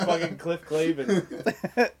Fucking Cliff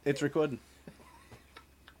Clavin. It's recording.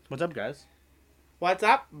 What's up, guys? What's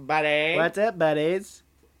up, buddy? What's up, buddies?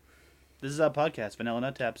 This is our podcast, Vanilla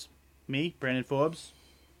Nut Taps. Me, Brandon Forbes.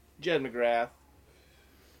 Jed McGrath.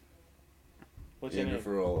 What's your Andrew name?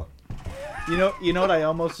 Farola. You know what I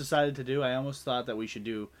almost decided to do? I almost thought that we should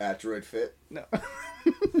do... At Droid Fit. No.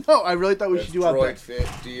 No, I really thought we That's should do our... Droid Fit.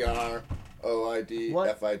 DROID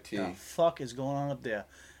What FIT. the fuck is going on up there?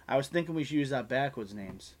 I was thinking we should use our backwards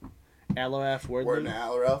names. Aloaf Word Wordley.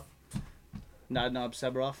 Alaroff. Nadnob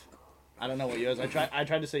Sebroff. I don't know what yours. I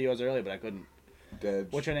tried to say yours earlier, but I couldn't. Dead.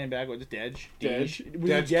 What's your name backwards? Dej. Dej.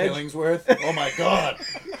 Dead Killingsworth. Oh my god.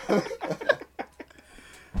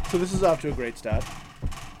 So this is off to a great start.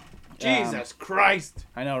 Jesus Christ.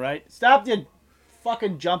 I know, right? Stop your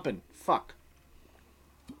fucking jumping. Fuck.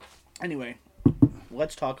 Anyway,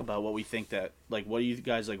 let's talk about what we think that, like, what do you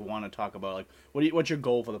guys, like, want to talk about? Like, what's your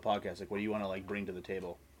goal for the podcast? Like, what do you want to, like, bring to the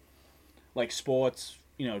table? Like, sports,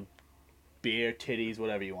 you know, beer, titties,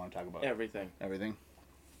 whatever you want to talk about. Everything. Everything.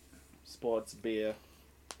 Sports, beer,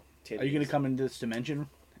 titties. Are you going to come into this dimension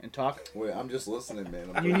and talk? Wait, I'm just listening, man.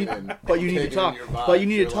 I'm You need, taking in- but you need to taking talk. in your vibes. But you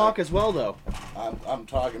need to You're talk like, as well, though. I'm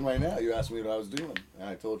talking right now. You asked me what I was doing, and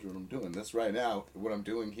I told you what I'm doing. This right now, what I'm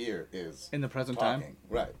doing here is In the present talking. time?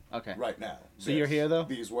 Right. Okay. Right now. So you're here, though?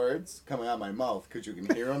 These words coming out of my mouth, because you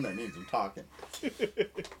can hear them, that means I'm talking.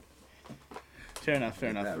 Fair enough, fair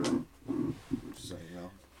enough. That right. Just so you know.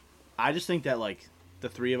 I just think that, like, the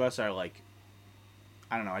three of us are, like,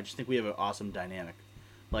 I don't know, I just think we have an awesome dynamic.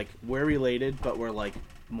 Like, we're related, but we're, like,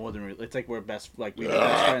 more than it's like we're best, like, we've been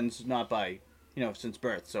best friends, not by, you know, since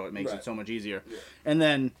birth, so it makes it Right. so much easier. Yeah. And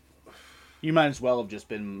then, you might as well have just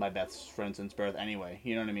been my best friend since birth anyway,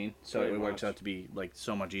 you know what I mean? So Pretty it works much. out to be, like,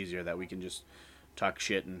 so much easier that we can just talk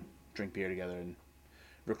shit and drink beer together and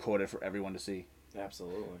record it for everyone to see.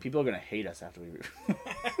 Absolutely. People are going to hate us after we...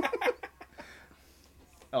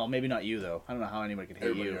 Oh, maybe not you, though. I don't know how anybody could hate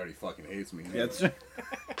Everybody you. already fucking hates me. Yeah, that's,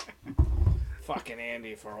 Fucking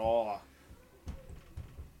Andy Farola.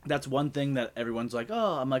 that's one thing that everyone's like,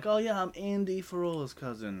 oh, I'm like, oh, yeah, I'm Andy Farola's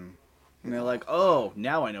cousin. And they're like, oh,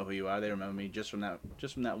 now I know who you are. They remember me just from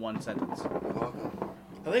that one sentence.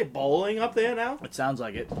 Are they bowling up there now? It sounds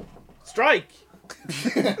like it. Strike!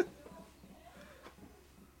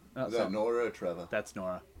 Oh, Is that Nora or Trevor? that's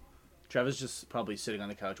Nora. Trevor's just probably sitting on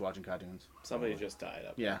the couch watching cartoons. Somebody just died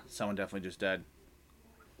up. Yeah, someone definitely just died.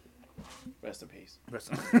 Rest in peace.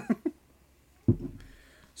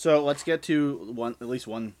 So let's get to at least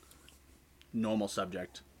one normal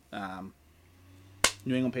subject.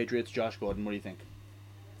 New England Patriots, Josh Gordon. What do you think?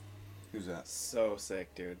 Who's that? So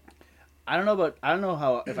sick, dude. I don't know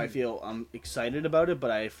how if I feel I'm excited about it,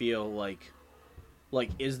 but I feel like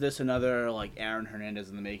is this another like Aaron Hernandez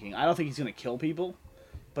in the making? I don't think he's gonna kill people,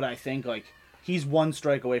 but I think like he's one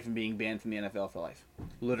strike away from being banned from the NFL for life,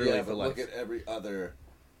 literally Yeah, for but life. look at every other,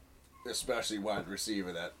 especially wide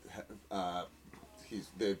receiver that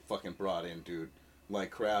they fucking brought in, dude.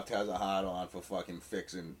 Like Kraft has a hot on for fucking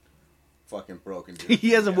fixing fucking broken dudes.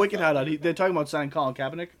 He has a Yeah, wicked fuck. hot on. They're talking about signing Colin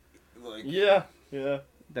Kaepernick. Like Yeah.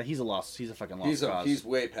 That he's a fucking lost cause. he's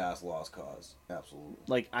way past lost cause. Absolutely.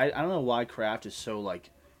 Like I don't know why Kraft is so like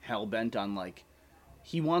hell bent on like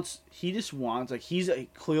he just wants like he's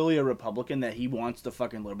clearly a Republican that he wants the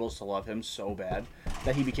fucking liberals to love him so bad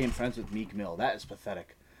that he became friends with Meek Mill. That is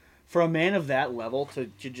pathetic. For a man of that level to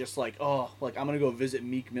just like I'm gonna go visit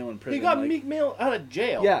Meek Mill in prison. He got like, Meek Mill out of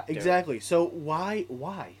jail. Yeah, dude. exactly. So why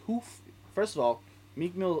first of all,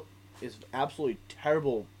 Meek Mill is absolutely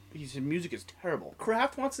terrible. His music is terrible.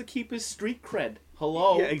 Kraft wants to keep his street cred.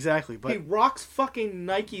 Hello? Yeah, exactly. But He rocks fucking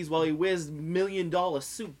Nikes while he wears $1 million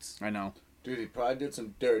suits. I know. Dude, he probably did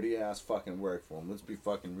some dirty ass fucking work for him. Let's be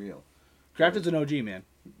fucking real. Kraft is an OG, man.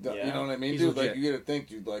 Yeah. You know what I mean, He's dude? legit. Like, you gotta think,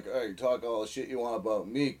 dude, like, oh, you talk all the shit you want about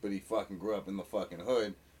Meek, but he fucking grew up in the fucking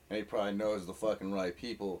hood, and he probably knows the fucking right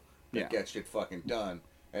people that Yeah. get shit fucking done.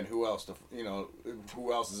 And who else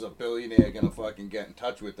who else is a billionaire gonna fucking get in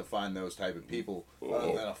touch with to find those type of people other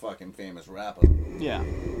than a fucking famous rapper? Yeah.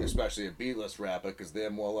 Especially a B-list rapper, because they're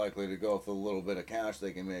more likely to go for the little bit of cash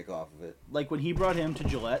they can make off of it. Like when he brought him to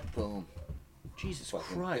Gillette. Boom. Jesus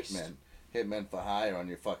Fucking Christ. Hitmen for hire on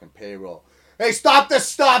your fucking payroll. Hey, stop this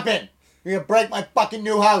stomping! You're gonna break my fucking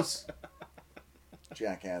new house!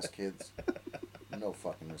 Jackass kids. No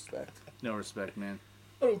fucking respect. No respect, man.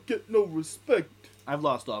 I don't get no respect. I've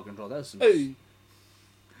lost all control. That's some... Hey.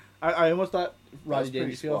 I almost thought Rodney That's pretty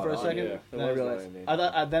Dangerfield for a spot on, second. yeah. Then It I was realized.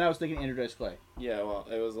 Rodney Then I was thinking Andrew Dice Clay. Yeah, well,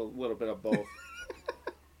 it was a little bit of both.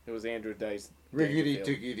 It was Andrew Dice. Riggedy Dangerfield.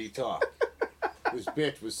 diggity talk. This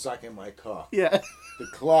bitch was sucking my cock. Yeah. The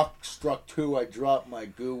clock struck 2. I dropped my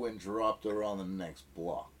goo and dropped her on the next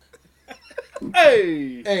block.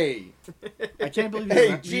 Hey! Hey! I can't believe you Hey,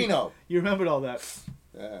 remember- Gino! You remembered all that.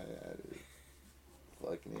 Yeah, dude.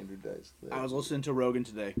 Fucking Andrew Dice Clay. I was listening to Rogan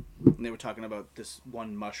today, and they were talking about this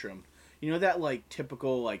one mushroom. You know that, like,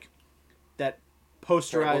 typical, like, that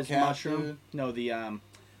posterized Turbo cat, mushroom? dude? No, the, I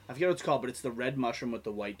forget what it's called, but it's the red mushroom with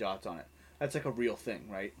the white dots on it. That's, like, a real thing,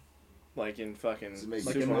 right? Like in fucking Does it make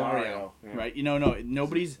Super Like in Mario. Mario, right? You know, no,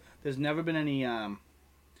 there's never been any, there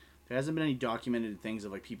hasn't been any documented things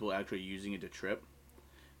of, like, people actually using it to trip.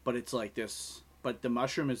 But it's like this, but the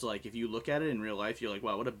mushroom is like, if you look at it in real life, you're like,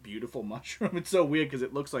 wow, what a beautiful mushroom. It's so weird because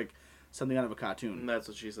it looks like something out of a cartoon. And that's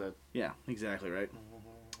what she said. Yeah, exactly, right?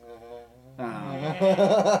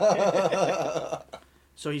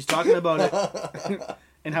 So he's talking about it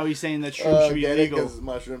and how he's saying that shrooms should be get it illegal. because his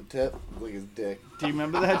mushroom tip like his dick. Do you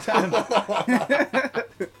remember that time?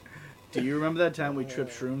 Do you remember that time we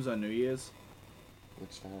tripped shrooms on New Year's?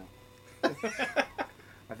 Which time?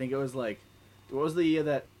 I think it was like, what was the year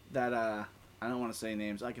that I don't want to say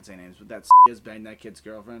names. I could say names, but that has banged that kid's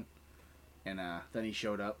girlfriend, and then he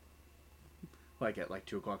showed up, like at like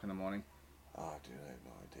 2:00 in the morning. Oh, dude, I have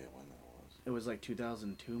no idea when that was. It was like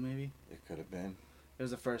 2002, maybe. It could have been. It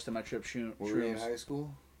was the first time I tripped shrooms. Were we in high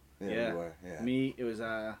school? Yeah. we were. Yeah. Me, it was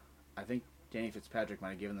I think Danny Fitzpatrick might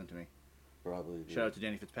have given them to me. Probably. Did. Shout out to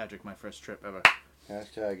Danny Fitzpatrick, my first trip ever.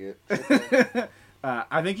 Hashtag it.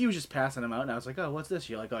 I think he was just passing them out, and I was like, "Oh, what's this?"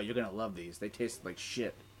 You're like, "Oh, you're gonna love these. They taste like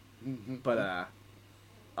shit." But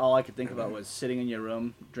all I could think about was sitting in your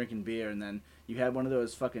room drinking beer, and then you had one of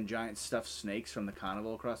those fucking giant stuffed snakes from the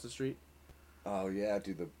carnival across the street. Oh yeah,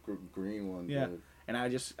 dude, the green one. Yeah. Dude. And I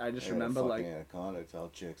just I remember like, anaconda. Tell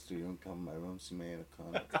chicks, dude, you don't come in my room, see my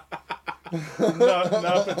anaconda.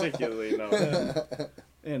 Not particularly, no.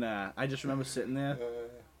 and I just remember sitting there,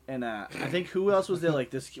 and I think who else was there? Like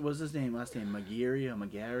this, what was his name? Last name Magiri or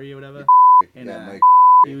Magari or whatever. And yeah, Mike,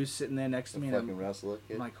 he was sitting there next to the me, fucking and wrestler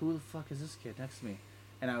kid. I'm like, who the fuck is this kid next to me?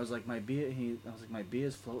 And I was like, my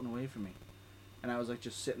beer's floating away from me, and I was like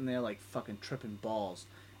just sitting there like fucking tripping balls,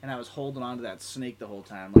 and I was holding on to that snake the whole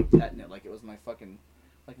time, like petting it like it was my fucking,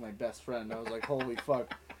 like my best friend. I was like, holy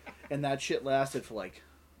fuck, and that shit lasted for like,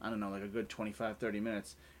 I don't know, like a good 25-30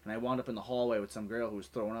 minutes, and I wound up in the hallway with some girl who was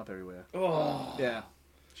throwing up everywhere. Oh. Yeah,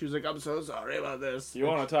 she was like, I'm so sorry about this. You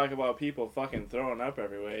want to talk about people fucking throwing up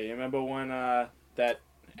everywhere? You remember when that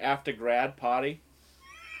after grad party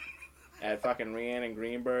at fucking Rhiannon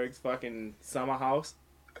Greenberg's fucking summer house?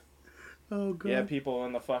 Oh god. Yeah, people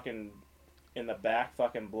in the back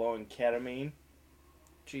fucking blowing ketamine.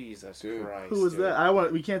 Jesus Dude. Christ. Who was dude.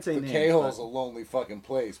 that? We can't say The names. K-hole's but- a lonely fucking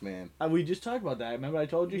place, man. We just talked about that. Remember I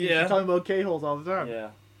told you? Yeah. He's talking about K-holes all the time.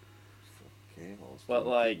 Yeah. K-holes. But, fucking-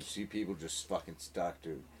 like- you see people just fucking stuck,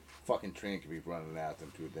 dude. Fucking train could be running at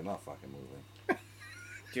them, dude. They're not fucking moving.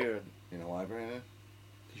 Dude. You know why, Brandon?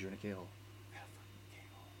 Because you're in a K-hole.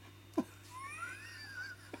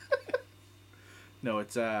 No,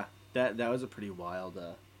 it's that was a pretty wild.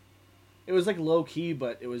 It was like low key,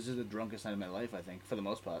 but it was just the drunkest night of my life. I think for the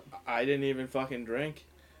most part. I didn't even fucking drink.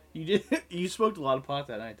 You did. You smoked a lot of pot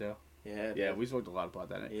that night, though. Yeah. Yeah, dude. we smoked a lot of pot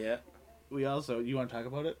that night. Yeah. We also. You want to talk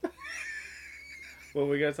about it? What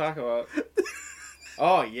we gonna talk about?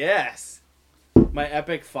 Oh, yes. My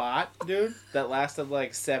epic fart, dude, that lasted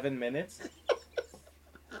like 7 minutes.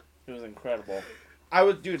 It was incredible.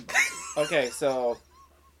 Dude, okay, so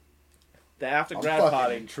the after I'm grad fucking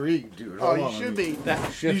party. intrigued, dude. Oh, Hold you on, should let me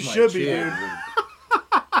be. shift You my should be, chair,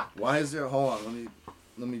 dude. Why is there? Hold on.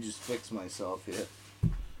 Let me just fix myself here.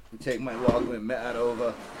 Take my Walkman mat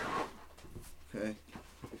over. Okay.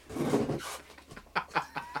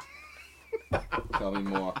 Tell me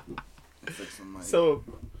more. Fixing my. So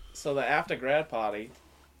the after grad party,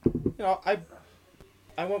 you know, I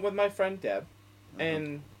went with my friend Deb,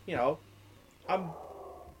 and you know,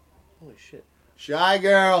 holy shit. Shy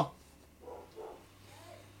girl.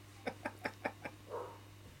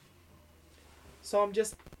 So I'm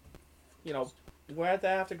just, you know, we're at the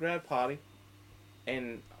after grad party,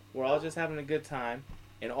 and we're all just having a good time,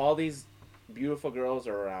 and all these beautiful girls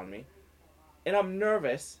are around me, and I'm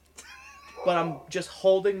nervous, but I'm just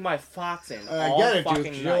holding my farts in I all get it, fucking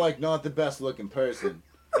dude. 'Cause night. you're like not the best looking person.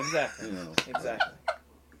 Exactly. You know. Exactly.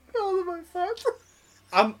 All of my farts.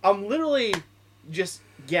 I'm literally just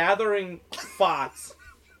gathering farts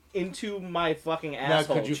into my fucking Now,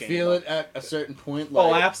 asshole could you chamber. feel it at a certain point? Oh,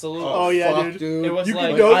 Like, absolutely. Oh, yeah, fuck, dude. It was You like-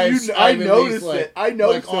 can know. I've I at least, noticed like- it. I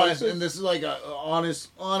noticed like honest, it. and this is like a honest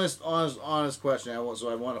question. So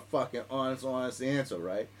I want a fucking honest answer,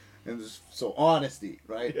 right? And so honesty,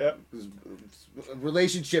 right? Yeah. This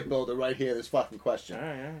relationship builder right here. This fucking question. All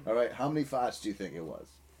right. All right. How many farts do you think it was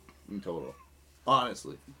in total?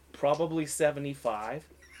 Honestly. Probably 75.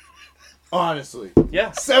 Honestly.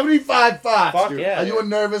 Yeah, 75 farts, Fuck dude. yeah, Are you dude. a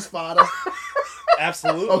nervous farter?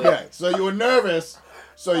 absolutely. Okay, so you were nervous,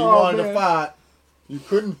 so you Oh, wanted to man. fart. You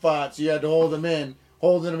couldn't fart, so you had to hold them in.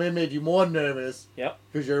 Holding them in made you more nervous Yep.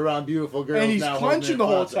 because you're around beautiful girls. And he's now clenching holding the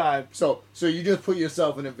whole their farts in. time. So you just put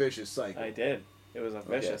yourself in a vicious cycle. I did. It was a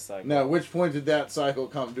Okay. vicious cycle. Now, at which point did that cycle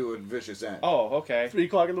come to a vicious end? Oh, okay. 3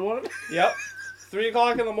 o'clock in the morning. Yep. 3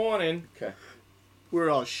 o'clock in the morning. Okay. We're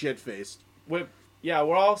all shit faced. We're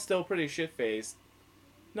all still pretty shit faced.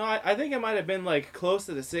 No, I think it might have been like close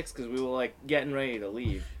to the 6 because we were like getting ready to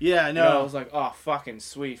leave. Yeah, I You know, I know. was like, oh, fucking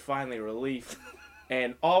sweet, finally relief.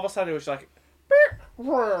 And all of a sudden it was like,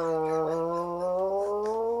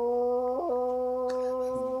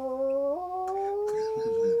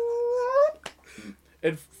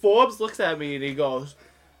 and Forbes looks at me and he goes,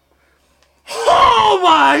 Oh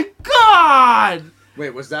my god! Wait,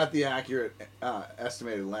 was that the accurate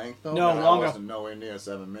estimated length, though? No, That longer. wasn't nowhere near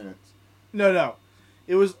 7 minutes. No.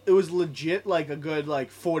 It was legit like a good like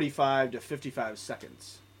 45 to 55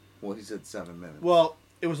 seconds. Well, he said 7 minutes. Well,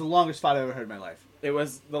 it was the longest fight I ever heard in my life. it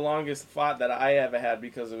was the longest fight that I ever had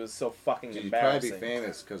because it was so fucking Dude, you'd probably be embarrassing.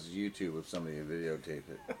 famous because of YouTube if somebody videotaped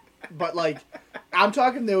it. But like, I'm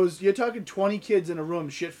talking you're talking 20 kids in a room,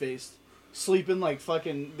 shit faced, sleeping like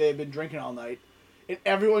fucking. They've been drinking all night, and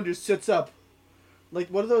everyone just sits up. Like,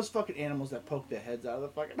 what are those fucking animals that poke their heads out of the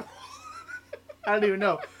fucking? I don't even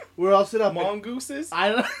know. We're all sit up. and Mongooses? I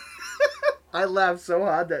don't. I laughed so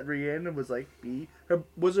hard that Rhiannon was like, "B."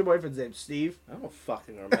 What's her boyfriend's name? Steve. I don't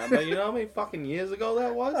fucking remember. You know how many fucking years ago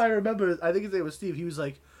that was? I remember. I think his name was Steve. He was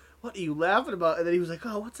like, "What are you laughing about?" And then he was like,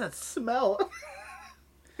 "Oh, what's that smell?"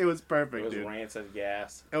 It was perfect, It was dude. rancid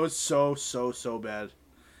gas. It was so bad.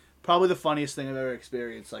 Probably the funniest thing I've ever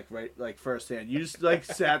experienced, like firsthand. You just like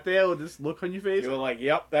sat there with this look on your face. You were like,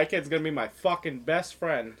 yep, that kid's gonna be my fucking best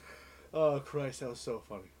friend. Oh Christ, that was so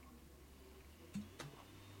funny.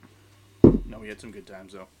 No, we had some good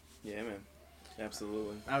times though. Yeah, man.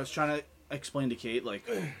 Absolutely. I was trying to explain to Kate like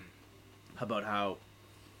about how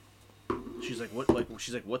she's like,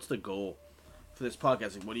 what's the goal for this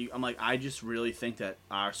podcast? Like, what do you? I'm like, I just really think that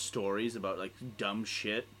our stories about like dumb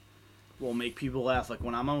shit will make people laugh. Like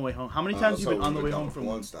when I'm on the way home. How many times have you been on the way home from?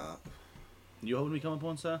 One stop. You hoping to become a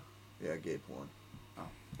porn star? Yeah, gay porn. Oh.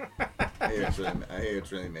 I hear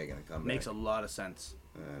it's really making a comeback. Makes a lot of sense.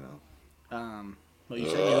 I know. Well, you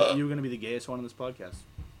said you were going to be the gayest one on this podcast.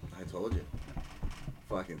 I told you.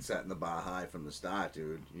 Fucking setting the bar high from the start,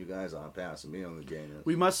 dude. You guys aren't passing me on the gayness.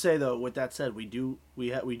 We must say though, with that said, we do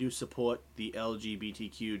support the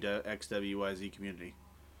LGBTQ XWYZ community.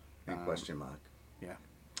 And question mark.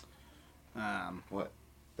 What?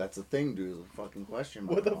 That's a thing, dude. Is a fucking question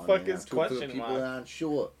mark. What the on fuck there. is For question people mark? that aren't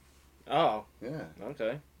sure. Oh, Yeah.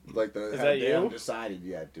 okay. Like the Is that they you? haven't decided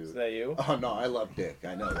yet, dude. Is that you? Oh no, I love dick.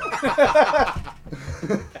 I know that.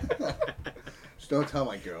 Just don't tell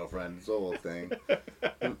my girlfriend. It's a whole thing.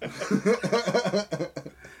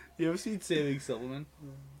 You ever seen Saving Silverman?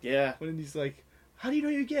 Yeah. When he's like, "How do you know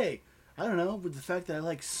you're gay?" I don't know, with the fact that I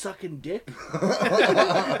like sucking dick.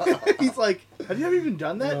 He's like, "Have you ever even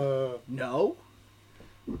done that?" No.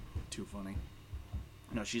 Too funny.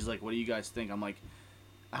 No, she's like, "What do you guys think?" I'm like,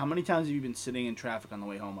 "How many times have you been sitting in traffic on the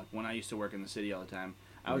way home?" Like when I used to work in the city all the time,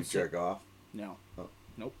 I would jerk off. No. Oh.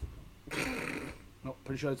 Nope. Nope.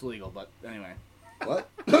 Pretty sure it's illegal, but anyway. What?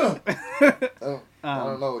 I don't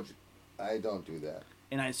Um, know. I don't do that.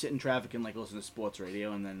 And I sit in traffic and like listen to sports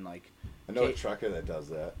radio, and then like, I know a Kate- trucker that does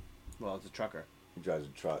that. well, it's a trucker. He drives a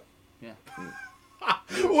truck. Yeah.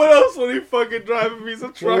 What else would he fucking drive if he's a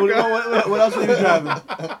trucker? What else are you driving?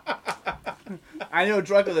 I know a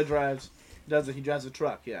trucker that he drives a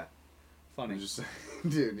truck. Yeah. Funny. I'm just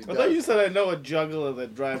dude. He I does. thought you said I know a juggler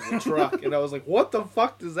that drives a truck, and I was like, what the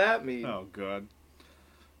fuck does that mean? Oh god.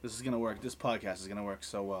 This is gonna work. This podcast is gonna work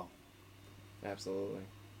so well. Absolutely.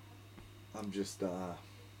 I'm just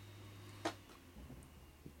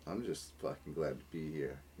fucking glad to be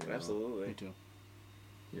here. You know? Me Absolutely. too.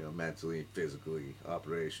 You know, mentally, physically,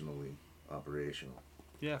 operationally, operational.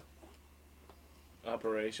 Yeah.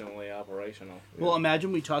 Operationally operational. Well,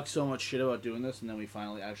 imagine we talked so much shit about doing this, and then we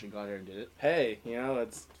finally actually got here and did it. Hey, you know,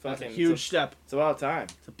 it's That's a fucking huge step. It's about time.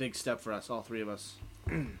 It's a big step for us, all three of us.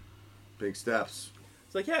 Big steps.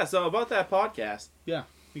 It's like, yeah, so about that podcast. Yeah.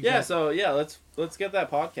 Yeah, exactly. so yeah, let's get that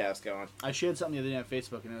podcast going. I shared something the other day on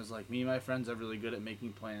Facebook, and it was like, me and my friends are really good at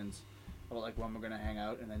making plans about like when we're gonna hang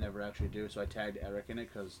out, and they never actually do. So I tagged Eric in it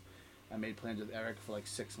because I made plans with Eric for like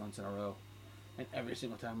 6 months in a row, And every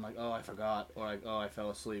single time I'm like, oh, I forgot, or like, oh, I fell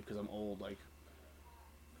asleep because I'm old. Like,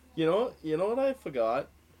 You know what I forgot?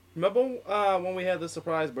 Remember when we had the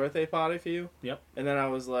surprise birthday party for you? Yep. And then I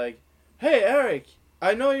was like, "Hey, Eric,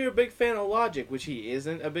 I know you're a big fan of Logic," which he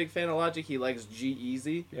isn't a big fan of Logic. He likes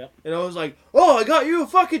G-Eazy. Yep. And I was like, "Oh, I got you a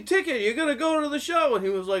fucking ticket. You're gonna go to the show." And he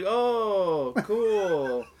was like, "Oh,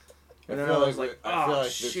 cool." And then I was like, I feel "Oh like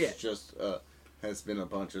shit." this is just has been a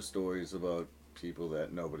bunch of stories about people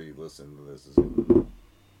that nobody listened to this.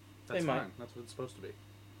 that's might. fine. That's what it's supposed to be.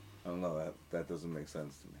 I don't know, that doesn't make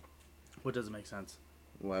sense to me. What doesn't make sense?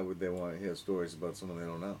 Why would they want to hear stories about someone they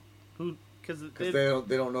don't know? Who? Because Because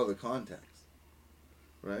they don't know the context,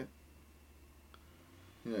 right?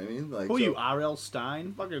 You know what I mean? Like, who are so- you, R.L.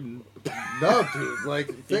 Stein? Fucking. No, dude. Like,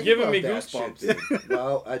 think giving about me that goosebumps. shit, dude.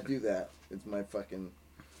 Well, I do that. It's my fucking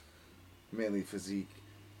manly physique.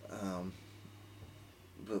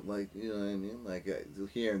 But like, you know what I mean? Like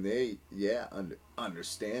here and there, yeah,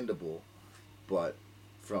 understandable. But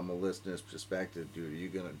from a listener's perspective, dude,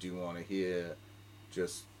 do you want to hear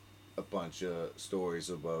just a bunch of stories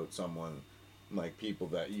about someone, like people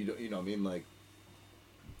that you don't, you know what I mean? Like,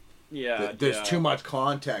 Yeah. there's yeah. too much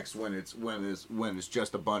context when it's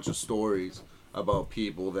just a bunch of stories about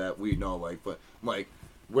people that we know, like, but like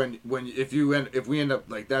if we end up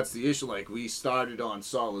like, that's the issue. Like, we started on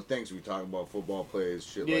solid things. We talk about football players,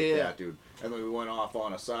 shit like Yeah. that, dude, and then we went off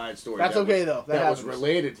on a side story. That's that okay, was, though. That was happens.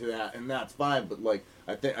 related to that, and that's fine. But like,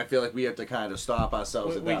 I feel like we have to kind of stop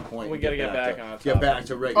ourselves at that point. we and gotta get back on get topic. back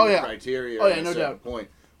to regular Oh, yeah. criteria. Oh, yeah, at a no certain doubt. point,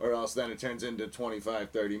 or else then it turns into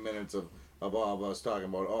 25-30 minutes of all of us talking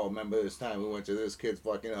about, oh, remember this time we went to this kid's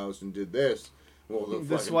fucking house and did this. Well,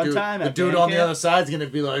 This fucking one dude, time the at dude band on the camp? other side's gonna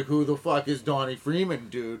be like, who the fuck is Donnie Freeman,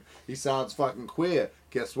 dude? He sounds fucking queer.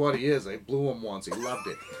 Guess what he is? I blew him once. He loved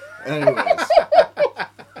it. Anyways,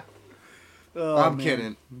 Oh, I'm man.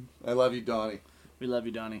 kidding. I love you, Donnie. We love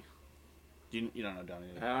you, Donnie. You don't know Donnie.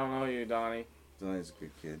 do you? I don't know you, Donnie. Donnie's a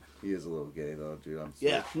good kid. He is a little gay though, dude. I'm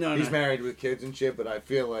Yeah, no, he's no. married with kids and shit, but I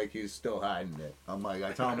feel like he's still hiding it. I'm like,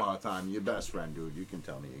 I tell him all the time, "Your best friend, dude. You can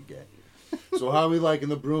tell me you're gay." So how are we liking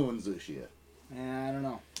the Bruins this year? Yeah, I don't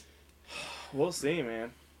know. We'll see,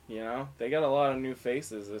 man. You know, they got a lot of new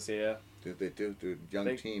faces this year. Dude, they do, dude. Young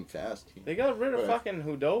They- team, fast team. They got rid of Right. fucking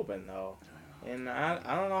Hudobin though, and I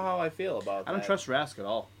don't know how I feel about that. I don't trust Rask at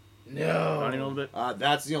all. No. Donnie a little bit.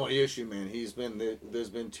 That's the only issue, man. There's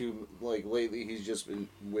been too, like, lately he's just been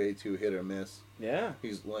way too hit or miss. Yeah.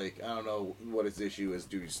 He's like, I don't know what his issue is,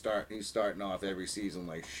 dude. He's starting off every season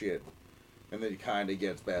like shit, and then he kind of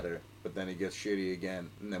gets better, but then he gets shitty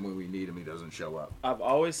again, and then when we need him, he doesn't show up. I've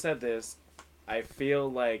always said this. I feel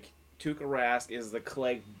like Tuukka Rask is the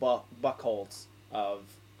Clay Buchholz of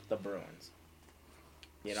the Bruins.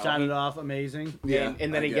 You know, Started off amazing. and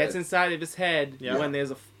then I he get gets it. inside of his head Yeah.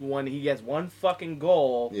 when he gets one fucking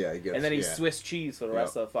goal, Yeah, he gets. and then he's yeah. Swiss cheese for the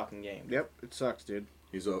rest of the fucking game. Yep, it sucks, dude.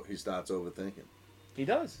 He starts overthinking. He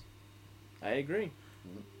does. I agree.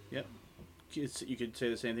 You could say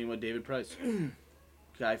the same thing with David Price.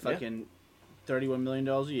 Guy fucking $31 million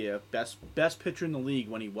a year. Best pitcher in the league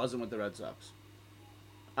when he wasn't with the Red Sox.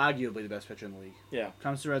 Arguably the best pitcher in the league. Yeah.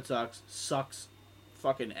 Comes to Red Sox, sucks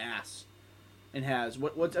fucking ass. And has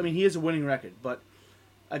he has a winning record, but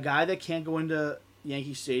a guy that can't go into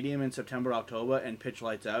Yankee Stadium in September, October and pitch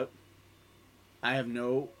lights out, I have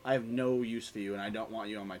no use for you, and I don't want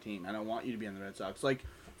you on my team. I don't want you to be on the Red Sox. Like,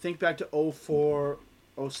 think back to 04,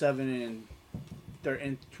 07,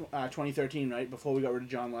 and 2013, right? Before we got rid of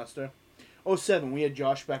John Lester. 07, we had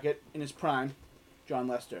Josh Beckett in his prime, John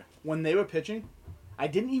Lester. When they were pitching, I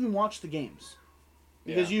didn't even watch the games.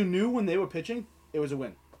 Because you knew when they were pitching, it was a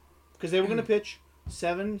win. Because they were going to pitch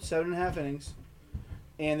 7.5 innings,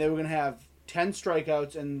 and they were going to have 10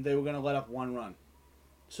 strikeouts, and they were going to let up one run.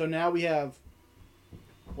 So now we have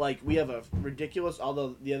a ridiculous.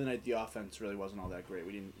 Although the other night the offense really wasn't all that great.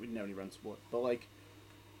 We didn't have any run support, but like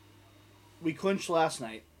we clinched last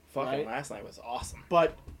night. Fucking Right? last night was awesome.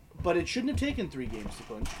 But it shouldn't have taken 3 games to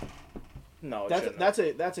clinch. No, it That's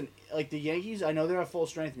shouldn't. like the Yankees. I know they're at full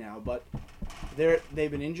strength now, but they've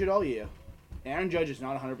been injured all year. Aaron Judge is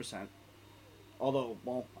not 100%. Although,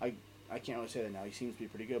 well, I can't really say that now. He seems to be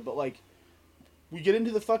pretty good. But like, we get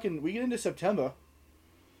into September,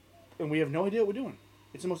 and we have no idea what we're doing.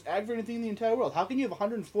 It's the most aggravating thing in the entire world. How can you have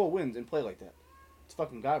 104 wins and play like that? It's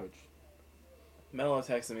fucking garbage. Mello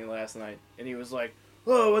texted me last night, and he was like,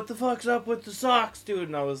 "Oh, what the fuck's up with the Sox, dude?"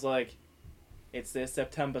 And I was like, "It's their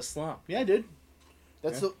September slump. Yeah, dude.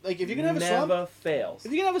 That's like if you're gonna have a slump. Never fails."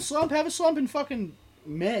 If you're gonna have a slump in fucking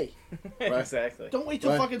May. Exactly. Don't wait till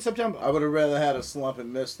Right. fucking September. I would have rather had a slump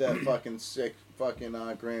and missed that fucking sick fucking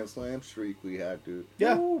Grand Slam streak we had, dude.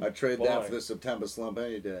 Yeah. I trade boy. that for the September slump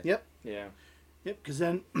any day. Yep. Yeah. Yep. Because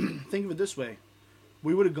then, think of it this way: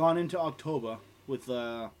 we would have gone into October with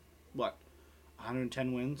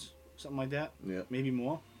 110 wins, something like that. Yep. Maybe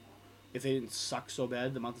more, if they didn't suck so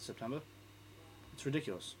bad the month of September. It's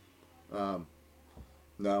ridiculous.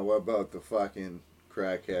 Now, what about the fucking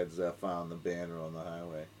crackheads that found the banner on the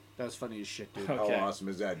highway? That was funny as shit, dude. Okay. How awesome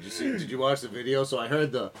is that? Did you watch the video? So I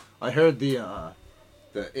heard the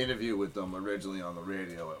interview with them originally on the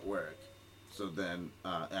radio at work. So then,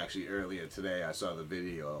 actually earlier today, I saw the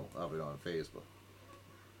video of it on Facebook.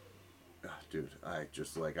 Ah, dude, I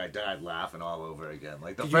died laughing all over again.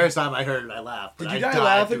 Like the first time I heard it, I laughed. Did but you I die died,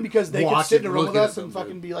 laughing dude, because they could watching, sit in a room with looking us at and them,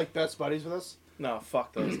 fucking dude. be like best buddies with us? No,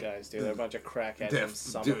 fuck those guys, dude. They're a bunch of crackheads They're- from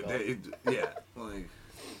Somerville. yeah, like.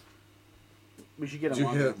 We should get Did them you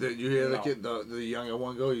on. hear? Did you hear the No. kid, the younger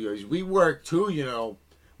one go? He goes, "We work too, you know.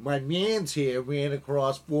 My man's here ran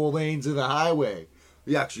across 4 lanes of the highway.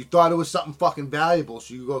 Yeah, 'cause you thought it was something fucking valuable,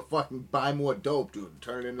 so you go fucking buy more dope, dude. And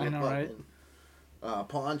turn it into I a know, right? fucking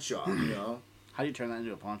pawn shop, you know." How do you turn that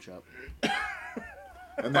into a pawn shop?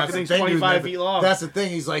 And that's the thing's thing, dude, 25 feet long. That's the thing.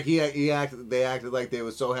 He's like, they acted like they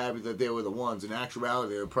were so happy that they were the ones. In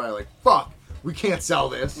actuality, they were probably like, "Fuck, we can't sell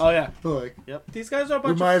this." Oh yeah. Like, These guys are a we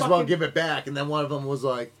bunch might of as well fucking... give it back. And then one of them was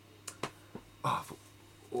like,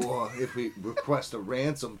 or if we request a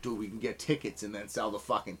ransom, dude, we can get tickets and then sell the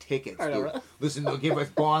fucking tickets, I know, dude. right? Listen, they'll give us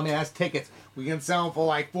bomb-ass tickets. We can sell them for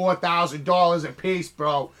like $4,000 a piece,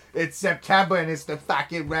 bro. It's September and it's the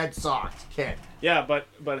fucking Red Sox, kid. Yeah, but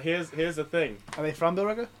here's the thing. Are they from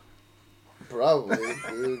Billerica? Probably,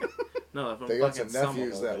 dude. No, they're from They got fucking some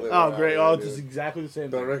nephews Somerville, that dude. live Oh around great! here, Oh, dude. it's exactly the same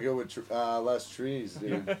thing. Billerica with less trees,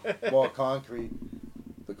 dude. More concrete.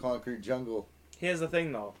 The concrete jungle. Here's the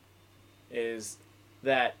thing, though, is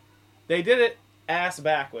that they did it ass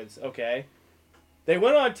backwards, okay? They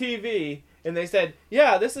went on TV and they said,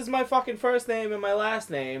 yeah, this is my fucking first name and my last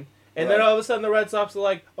name. And then Right. all of a sudden the Red Sox are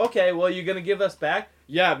like, okay, well, you're going to give us back?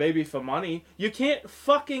 Yeah, maybe for money. You can't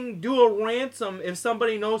fucking do a ransom if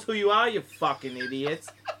somebody knows who you are, you fucking idiots.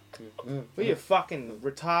 Were you fucking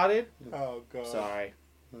retarded? Oh god. Sorry.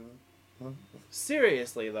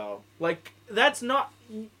 Seriously, though. Like, that's not...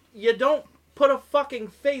 You don't put a fucking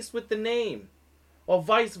face with the name. Or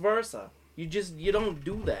vice versa. You don't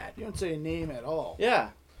do that. You don't say a name at all. Yeah.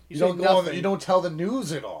 You say don't go on nothing. you don't tell the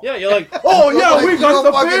news at all. Yeah, you're like, oh, yeah, Like, we you got don't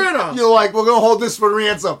the fucking- banner. You're like, we're gonna hold this for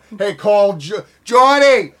ransom. Hey, call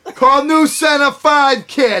Johnny. Call New Center 5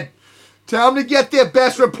 kid. Tell them to get their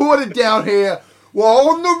best reporter down here. We're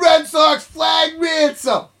holding the Red Sox flag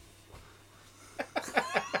ransom.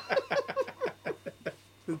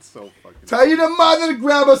 It's so fucking. Tell your mother to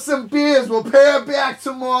grab us some beers. We'll pay her back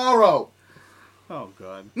tomorrow. Oh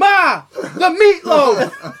god. Ma! The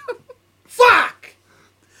meatloaf! Fuck!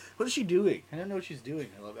 What is she doing? I don't know what she's doing.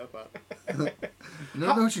 I love that part. I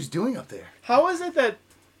don't know what she's doing up there. How is it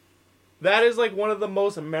that is like one of the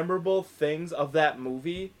most memorable things of that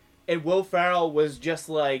movie, and Will Ferrell was just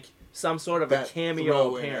like some sort of a cameo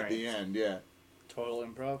throw in appearance? at the end, yeah. Total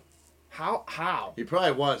improv. How? He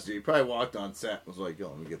probably was, dude. He probably walked on set and was like, yo,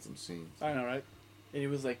 let me get some scenes. I know, right? And he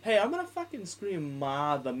was like, hey, I'm gonna fucking scream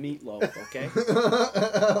Ma the meatloaf, okay?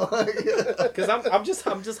 Because I'm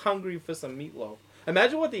just hungry for some meatloaf.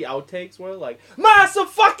 Imagine what the outtakes were like. Ma, some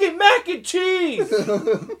fucking mac and cheese.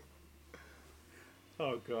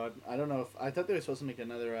 Oh god. I don't know if I thought they were supposed to make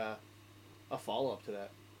another a follow up to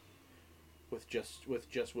that. With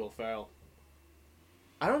just Will Ferrell.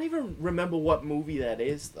 I don't even remember what movie that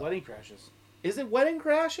is. Though. Wedding Crashes. Is it Wedding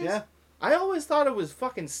Crashes? Yeah. I always thought it was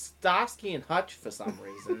fucking Starsky and Hutch for some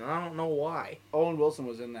reason. And I don't know why. Owen Wilson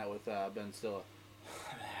was in that with Ben Stiller.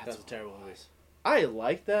 That's a terrible movie. I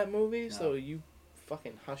like that movie, No. so you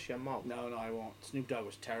fucking hush your mouth. No, I won't. Snoop Dogg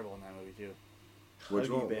was terrible in that movie too. Which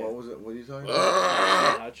Huggy one? Bear. What was it? What are you talking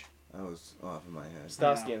about? Hutch. That was off in my head.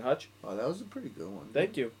 Starsky and Hutch. Oh, that was a pretty good one.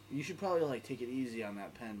 Thank you. You should probably like take it easy on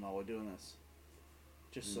that pen while we're doing this.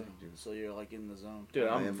 Just so, Yeah, dude. so you're like in the zone. Dude,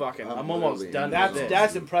 I'm I'm almost literally done in with the this.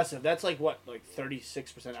 That's impressive. That's like what, like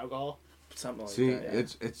 36% alcohol. Something like See, that. Yeah.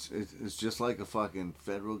 it's just like a fucking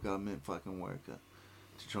federal government fucking worker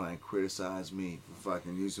to try and criticize me for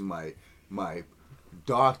fucking using my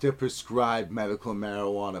doctor prescribed medical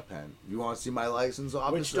marijuana pen. You want to see my license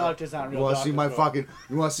officer? Which doctor's not You real want to see doctors, my bro? fucking?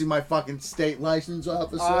 You want to see my fucking state license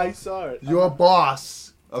officer? I saw it. Your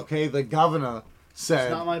boss, okay? The governor said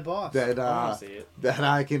It's not my boss. that I wanna see it. that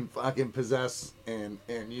I can fucking possess and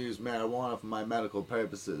use marijuana for my medical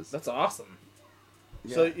purposes. That's awesome.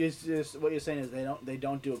 Yeah. So it's just what you're saying is they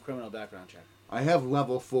don't do a criminal background check. I have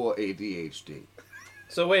level 4 ADHD.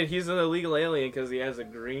 So wait, he's an illegal alien because he has a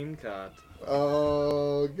green card.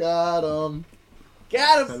 Oh, got him.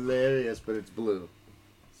 Got him! Hilarious, but it's blue.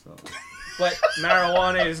 So. But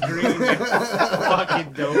marijuana is green.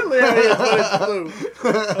 Fucking dope. Hilarious, but it's blue.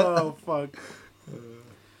 Oh, fuck.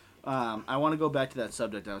 I want to go back to that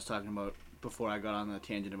subject I was talking about before I got on the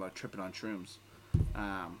tangent about tripping on shrooms.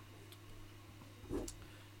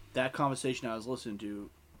 That conversation I was listening to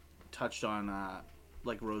touched on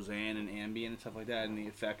like Roseanne and Ambien and stuff like that and the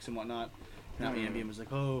effects and whatnot. And how Ambien was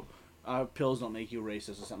like, oh, pills don't make you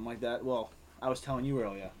racist or something like that. Well, I was telling you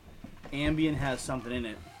earlier, Ambien has something in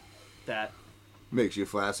it that... Makes you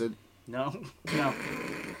flaccid? No.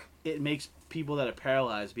 It makes people that are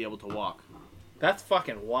paralyzed be able to walk. That's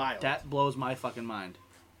fucking wild. That blows my fucking mind.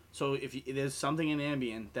 So if there's something in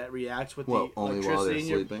Ambien that reacts with Well, the only electricity while they're in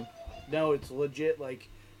your... sleeping? No, it's legit. Like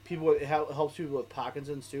people, it helps people with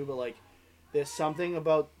Parkinson's too. But like, there's something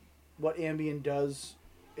about what Ambien does.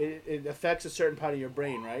 It affects a certain part of your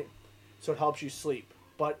brain, right? So it helps you sleep.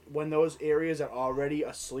 But when those areas are already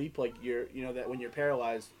asleep, like that when you're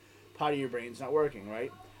paralyzed, part of your brain's not working,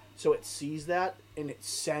 right? So it sees that and it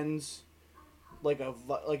sends like a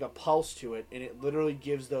pulse to it, and it literally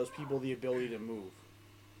gives those people the ability to move.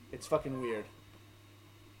 It's fucking weird.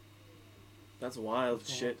 That's wild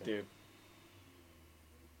shit, that. dude.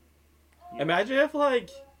 Imagine if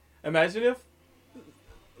like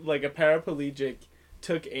a paraplegic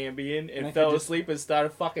took Ambien and fell asleep and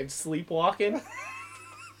started fucking sleepwalking.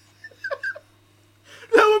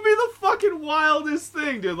 That would be the fucking wildest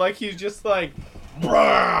thing, dude. Like he's just like,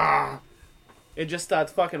 brah, and just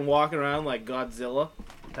starts fucking walking around like Godzilla.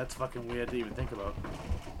 That's fucking weird to even think about.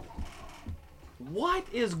 What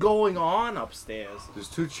is going on upstairs? There's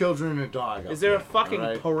 2 children and a dog. Is there a fucking all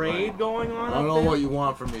right? parade going on? I don't up know there? what you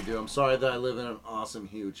want from me, dude. I'm sorry that I live in an awesome,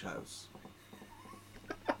 huge house.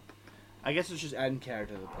 I guess it's just adding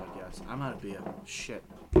character to the podcast. I'm out of beer. Shit.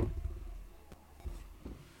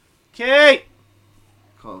 Kate!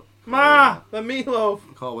 Call the meatloaf.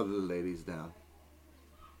 Call one of the ladies down.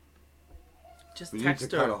 Just We need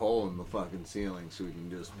text to her. cut a hole in the fucking ceiling so we can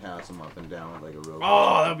just pass them up and down with like a rope.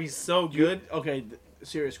 Oh, that'd be so good. Okay,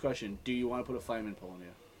 serious question. Do you want to put a fireman pole in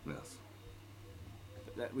here? Yes,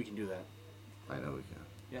 That we can do that. I know we can.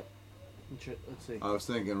 Let's see. I was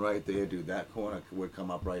thinking right there, dude. That corner would come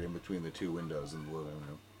up right in between the 2 windows in the living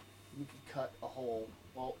room. We could cut a hole.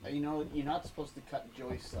 Well, you're not supposed to cut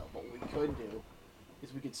joists up. What we could do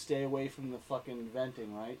is we could stay away from the fucking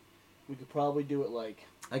venting, right? We could probably do it like...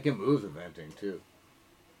 I can move the venting too.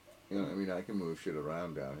 You know, what I mean, I can move shit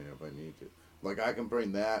around down here if I need to. Like I can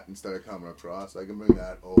bring that instead of coming across. I can bring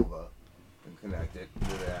that over and connect it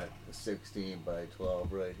to that 16 by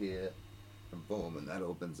 12 right here, and boom, and that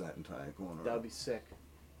opens that entire corner. That would be sick.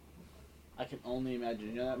 I can only imagine.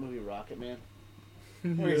 You know that movie Rocket Man?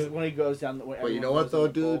 When he goes down the way. But you know what though,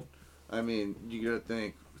 dude? I mean, you gotta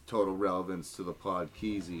think total relevance to the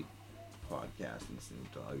Podkeezy podcast and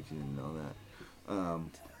Snoop Dogg. If you didn't know that.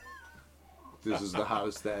 This is the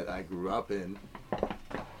house that I grew up in.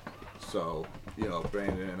 So,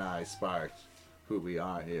 Brandon and I sparked who we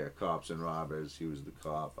are here. Cops and robbers. He was the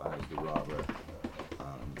cop. I was the robber.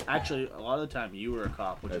 Actually, a lot of the time you were a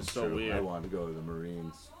cop, which is so true. weird. I wanted to go to the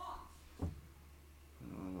Marines. I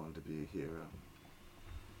wanted to be a hero.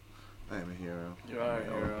 I am a hero. You are a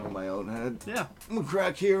hero. On my own head. Yeah. I'm a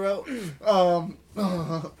crack hero.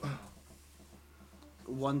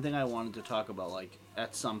 One thing I wanted to talk about, like,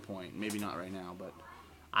 at some point, maybe not right now, but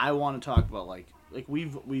I want to talk about, like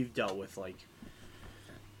we've dealt with,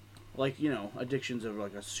 addictions are,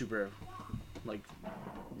 like, a super, like,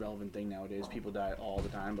 relevant thing nowadays. People die all the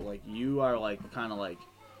time, but, like, you are, like, kind of, like,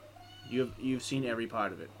 you've seen every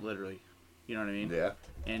part of it, literally. You know what I mean? Yeah.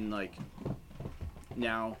 And, like,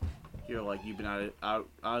 now you're, like, you've been out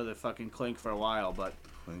of the fucking clink for a while, but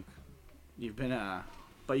Clink. you've been,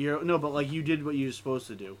 but you did what you were supposed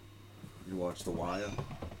to do. You watched The Wire?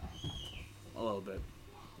 A little bit.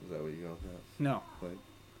 Is that what you got that? No. Clink?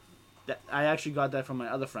 I actually got that from my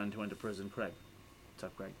other friend who went to prison, Craig. What's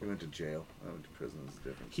up, Craig? He went to jail. I went to prison. It's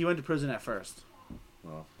different. He went to prison at first.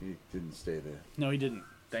 Well, he didn't stay there. No, he didn't.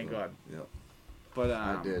 Thank So, God. Yep. But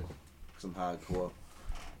I did. Some hardcore.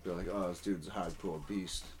 They're like, oh, this dude's a hardcore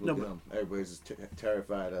beast. Look No, at him. Everybody's just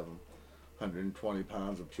terrified of him. 120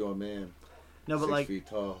 pounds of pure man. No, but 6 like, feet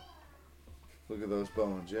tall. Look at those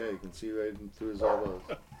bones. Yeah, you can see right through his elbows.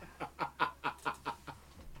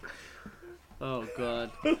 oh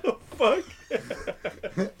God. Fuck.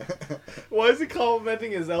 Why is he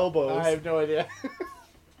complimenting his elbows? I have no idea.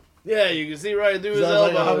 Yeah, you can see right through his Because I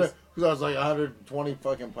was like elbows. Because I was like 120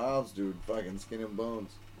 fucking pounds, dude. Fucking skin and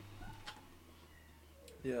bones.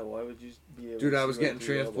 Yeah, why would you be able Dude, to I see was like getting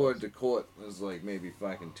 3 transported elbows? to court. It was like maybe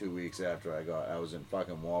fucking 2 weeks after I was in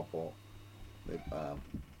fucking Walpole.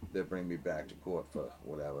 They bring me back to court for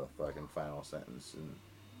whatever fucking final sentence and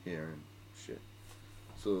hearing shit.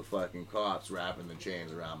 So the fucking cop's wrapping the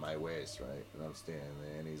chains around my waist, right? And I'm standing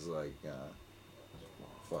there, and he's like,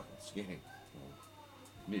 fucking skinny.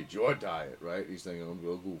 Need your diet, right? He's thinking I'm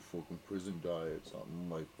gonna go fucking prison diet, something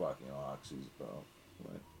like fucking oxys, bro.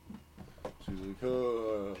 Right? She's like,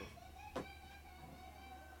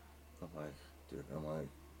 I'm like, dude,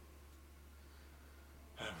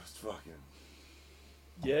 I was fucking.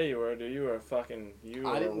 Yeah, you were, dude. You were fucking. You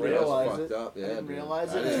I were didn't ripped. realize fucked it. up. Yeah, I didn't dude.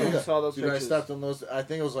 realize I it didn't until I either. saw those Dude, pictures. I stepped on those. I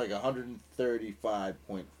think it was like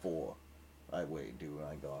 135.4. I weighed, dude, when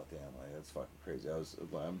I got there. I'm like, that's fucking crazy.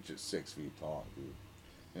 I'm just 6 feet tall, dude.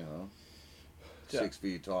 You know? Yeah. 6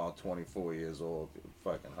 feet tall, 24 years old,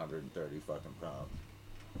 fucking 130 fucking pounds.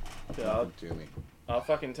 Yeah, Nothing to me. I'll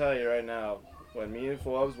fucking tell you right now. When me and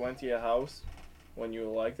Forbes went to your house, when you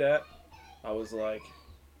were like that, I was like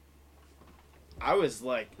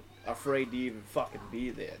afraid to even fucking be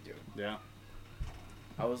there, dude. Yeah.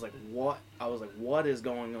 I was like, what? What is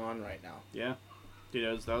going on right now? Yeah.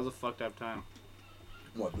 Dude, that was a fucked up time.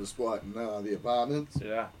 What, the spot in the apartments?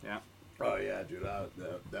 Yeah. Oh, yeah, dude.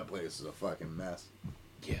 That place is a fucking mess.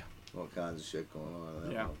 Yeah. All kinds of shit going on in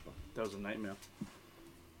that Yeah. motherfucker. That was a nightmare.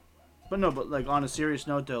 But like on a serious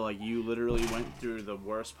note though, like you literally went through the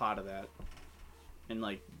worst part of that, and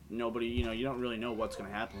like nobody, you don't really know what's gonna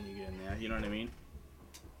happen when you get in there. You know what I mean?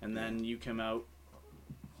 And then you come out,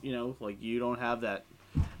 like you don't have that.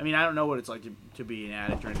 I mean, I don't know what it's like to be an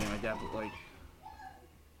addict or anything like that, but like,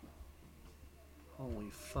 holy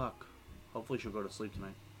fuck! Hopefully she'll go to sleep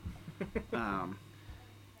tonight.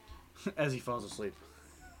 As he falls asleep.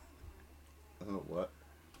 Oh, what?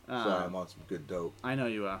 Sorry, I'm on some good dope. I know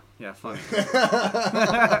you are. Yeah, fuck.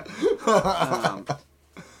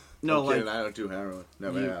 No, like I don't do heroin.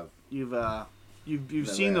 Never have. you've Never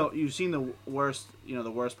seen have. the worst,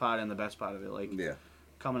 the worst part and the best part of it. Like Yeah.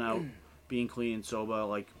 coming out, being clean and sober.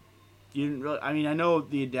 Like you didn't really. I mean, I know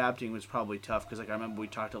the adapting was probably tough because like I remember we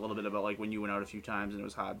talked a little bit about like when you went out a few times and it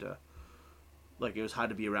was hard to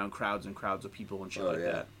be around crowds and crowds of people and shit like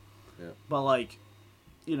that. Yeah. But like,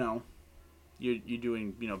 you're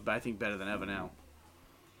doing I think better than ever now.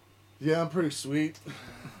 Yeah, I'm pretty sweet.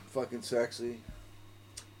 Fucking sexy.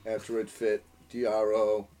 At DroidFit.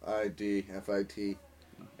 DroidFit.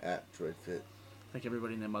 At DroidFit. I think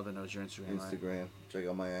everybody and their mother knows your Instagram, right? Instagram. Check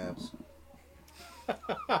out my abs.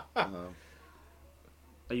 Are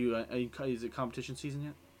you? Is it competition season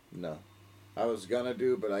yet? No. I was gonna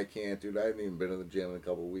do, but I can't, dude. I haven't even been in the gym in a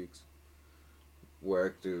couple weeks.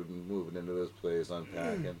 Work, dude, and moving into this place,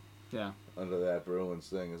 unpacking. Yeah. Under that Bruins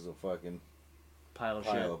thing is a fucking Pile of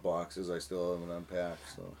shit. pile of boxes I still haven't unpacked.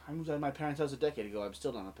 So I moved out of my parents' house a decade ago. I'm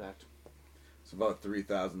still not unpacked. it's about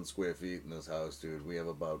 3,000 square feet in this house, dude. We have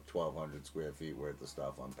about 1,200 square feet worth of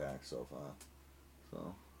stuff unpacked so far.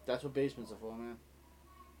 So That's what basements are for, man.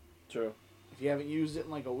 True. If you haven't used it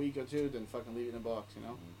in like a week or two, then fucking leave it in a box, You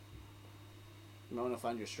might want to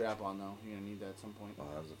find your strap on though. You're gonna need that at some point. well,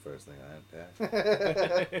 that was the first thing I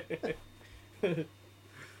unpacked.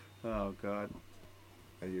 Oh god.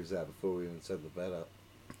 I used that before we even set the bed up.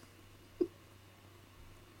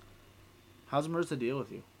 How's Marissa deal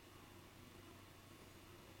with you?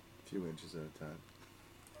 A few inches at a time.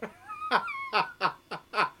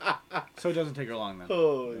 So it doesn't take her long then.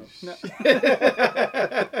 Oh No. shit!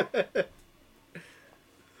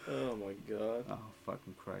 Oh my god. Oh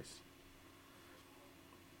fucking Christ.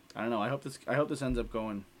 I don't know. I hope this ends up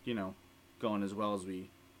going as well as we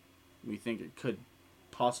think it could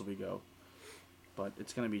possibly go. But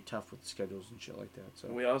it's gonna be tough with schedules and shit like that. So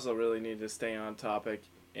We also really need to stay on topic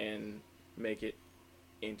and make it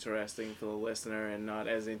interesting for the listener and not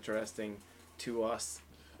as interesting to us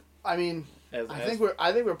I mean, as I think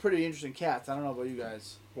we're pretty interesting cats. I don't know about you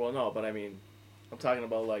guys. well, no, but I mean, I'm talking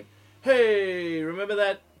about like, hey, remember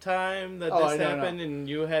that time that Oh, I this know, happened and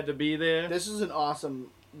you had to be there? This is an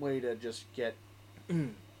awesome way to just get,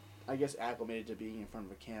 I guess, acclimated to being in front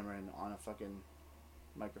of a camera and on a fucking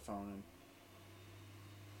microphone and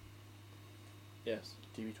Yes,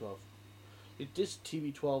 TB12. It is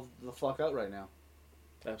TB12 the fuck out right now.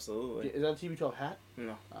 absolutely. Is that a TB12 hat?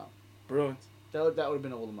 No. Oh. Bruins. That would have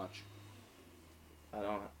been a little much. I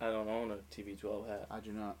don't own a TB12 hat. I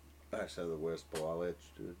do not. I actually had the worst ball itch,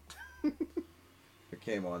 dude. It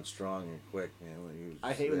came on strong and quick, man. When you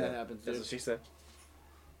I hate when that happens, That's dude. what she said.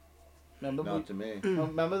 Remember, Not to me.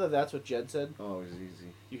 remember that that's what Jed said? Oh, it was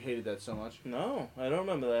easy. You hated that so much. No, I don't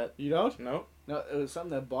remember that. You don't? Nope. No, it was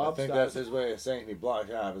something that I Bob think started. that's his way of saying he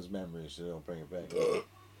blocked out his memories so don't bring it back.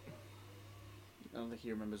 I don't think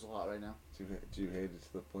he remembers a lot right now. Do you hate it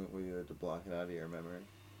to the point where you had to block it out of your memory?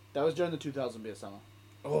 That was during the 2000 beer summer.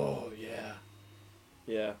 Oh yeah.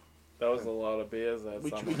 Yeah, that was a lot of beers that We,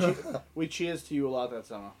 summer. we cheers to you a lot that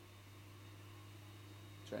summer.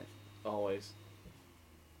 That's right. Always.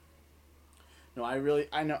 No,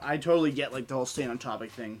 I totally get like the whole staying on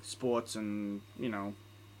topic thing, sports and, you know.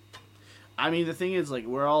 I mean, the thing is, like,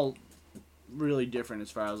 we're all really different as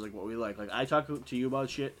far as like what we like. Like, I talk to you about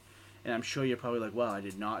shit, and I'm sure you're probably like, wow, I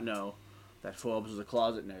did not know that Forbes was a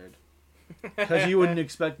closet nerd. Because you wouldn't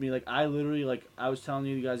expect me. Like, I literally, like, I was telling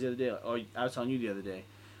you guys the other day, or I was telling you the other day,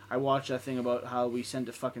 I watched that thing about how we sent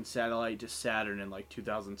a fucking satellite to Saturn in, like,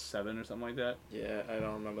 2007 or something like that. Yeah, I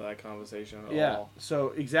don't remember that conversation at Yeah, all. so,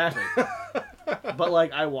 exactly. But,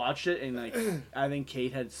 like, I watched it, and, like, I think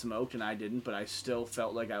Kate had smoked, and I didn't, but I still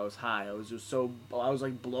felt like I was high. I was just so, I was,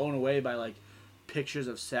 like, blown away by, like, pictures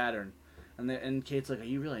of Saturn. And Kate's like, are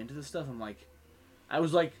you really into this stuff? I'm like, I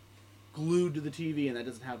was, like, glued to the TV, and that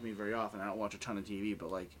doesn't happen to me very often. I don't watch a ton of TV,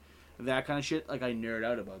 but, like, that kind of shit, like, I nerd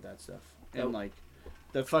out about that stuff. And, Yep. like,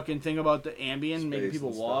 the fucking thing about the Ambien making Space people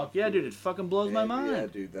and walk. stuff, Yeah, dude. dude, it fucking blows my mind. Yeah,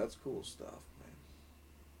 dude, that's cool stuff, man.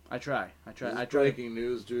 I try. This I is try. breaking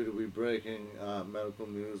news, dude. Are we breaking medical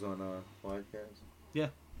news on our podcast? Yeah.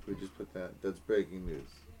 We just put that. That's breaking news.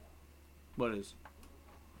 What is?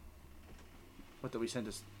 What, that we sent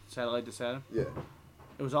a satellite to Saturn? Yeah.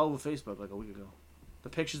 It was all over Facebook like a week ago. The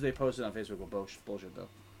pictures they posted on Facebook were bullshit though.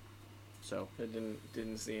 So I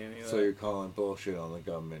didn't see any of So that. you're calling bullshit on the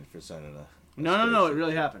government for sending a... no, it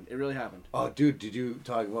really happened. It really happened. Oh, dude, did you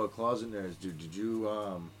talk about closet nerds, dude? Did you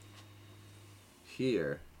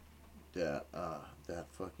hear that that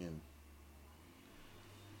fucking...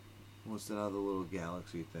 What's that other little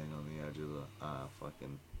galaxy thing on the edge of the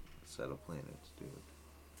fucking set of planets, dude?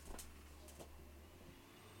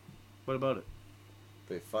 What about it?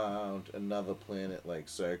 They found another planet like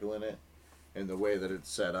circling it, and the way that it's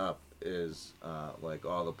set up is like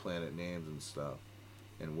all the planet names and stuff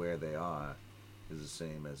and where they are is the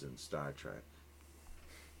same as in Star Trek.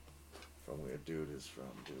 From where dude is from,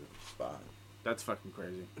 dude. Spock. That's fucking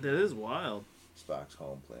crazy. That is wild. Spock's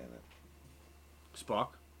home planet. Spock?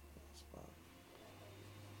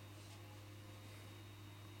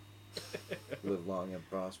 Spock. Live long and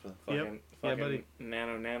prosper. Fucking, Yeah, fucking buddy.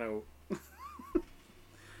 nano.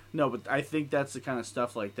 No, but I think that's the kind of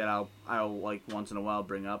stuff like that I'll like once in a while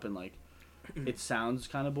bring up, and like it sounds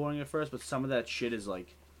kind of boring at first, but some of that shit is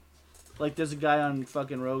like there's a guy on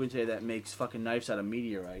fucking Rogan today that makes fucking knives out of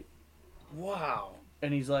meteorite. Wow.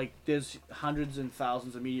 And he's like, there's hundreds and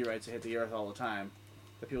thousands of meteorites that hit the earth all the time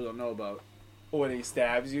that people don't know about. When he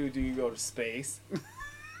stabs you, do you go to space?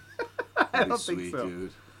 I Pretty don't sweet, think so.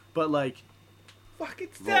 dude. But like, Fucking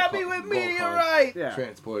stab me with Volcon. meteorite! yeah.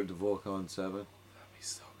 Transported to Volcon 7. That'd be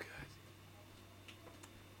so good.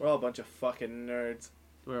 We're all a bunch of fucking nerds.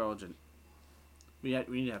 We're all just... We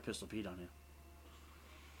need to have Pistol Pete on here.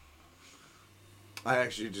 I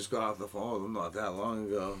actually just got off the phone with him not that long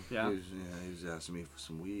ago. Yeah? He was asking me for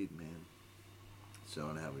some weed, man. So I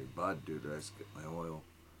don't have any bud, dude. I just get my oil.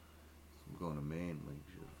 I'm going to Maine.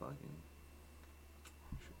 Like,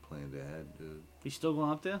 should plan ahead, dude. He's still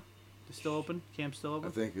going up there? They're still open? Camp's still I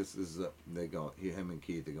open? think this is him and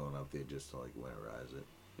Keith are going up there just to like winterize it.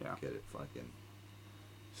 Yeah. Get it fucking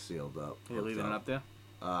sealed up. Are you leaving it up there?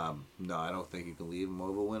 No, I don't think you can leave them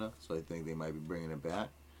over winter. So I think they might be bringing it back.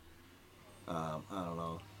 I don't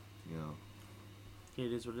know. You know. Yeah,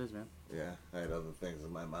 it is what it is, man. Yeah, I had other things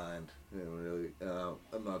in my mind.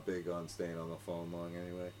 I'm not big on staying on the phone long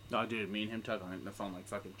anyway. No, dude, me and him talk on the phone like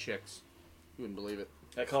fucking chicks. You wouldn't believe it.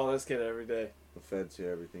 I call this kid every day. The feds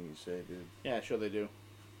hear everything you say, dude. Yeah, sure they do.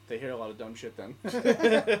 They hear a lot of dumb shit then.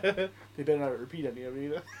 They better not repeat any of it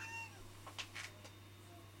either.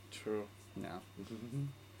 True. No.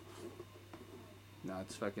 No,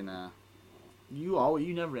 it's fucking,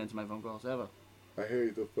 you never answer my phone calls, ever. I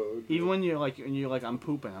hate the phone. Even when you're like, I'm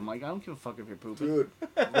pooping. I'm like, I don't give a fuck if you're pooping. Dude,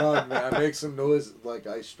 no, man, I make some noise. Like,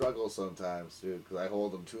 I struggle sometimes, dude, because I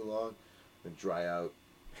hold them too long and dry out.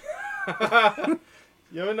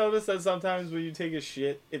 You ever notice that sometimes when you take a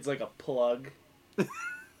shit, it's like a plug?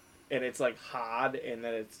 And it's like hard, and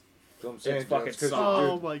then it's... So I'm saying, It's fucking dude, 'cause soft.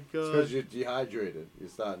 Oh my It's god. because you're dehydrated. You're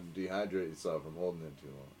starting to dehydrate yourself from holding it too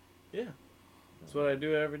long. Yeah. That's what I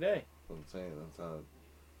do every day. That's what I'm saying. That's how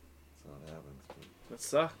it happens. Dude. It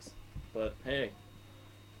sucks. But, hey.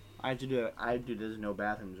 I have to do that. There's no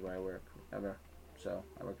bathrooms where I work, ever. so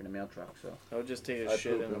I work in a mail truck. So I would just take a I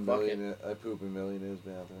shit poop in a in bucket. I poop in millionaires'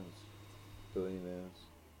 bathrooms, billionaires.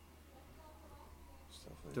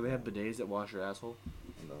 Stuff like do they have that. bidets that wash your asshole?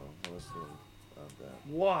 No, most of them aren't that.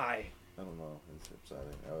 Why? I don't know. It's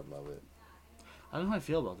upsetting. I would love it. I don't know how I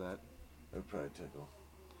feel about that. It would probably tickle.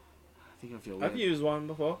 I think I feel weird. I've used one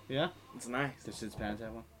before. Yeah? It's nice. Does Sid's parents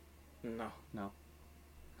have one? No. No.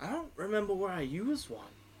 I don't remember where I used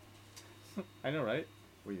one. I know, right?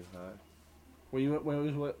 Were you high? Were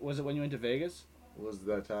you? Was it when you went to Vegas? Was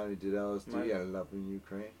that time you did LSD? Mine- I love in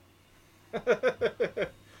Ukraine.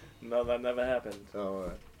 No, that never happened.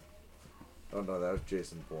 Oh, oh no, that was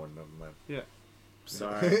Jason Bourne. Never mind.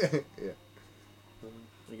 Sorry. Yeah.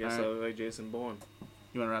 I guess I Alright. look like Jason Bourne.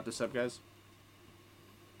 You want to wrap this up, guys?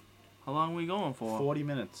 How long are we going for? 40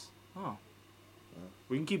 minutes. Oh.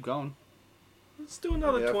 We can keep going. Let's do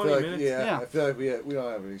another Yeah, I 20 feel like, minutes. yeah, Yeah. I feel like we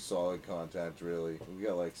don't have any solid content really. We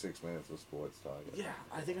got like 6 minutes of sports talk. Yeah,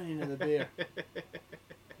 I think I need another beer.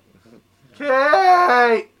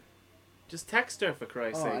 Kate! Just text her, for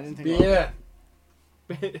Christ's Oh, I sake. didn't think about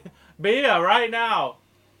Beer! Beer, right now!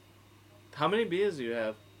 How many beers do you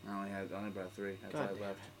have? I only had about 3. That's all God I damn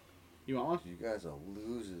left. You want one? You guys are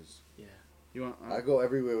losers. You want? I go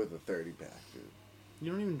everywhere with a 30 pack, dude.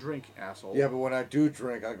 You don't even drink, asshole. Yeah, but when I do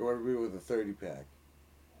drink, I go everywhere with a 30 pack.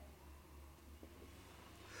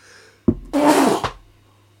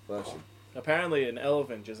 Bless you. Apparently, an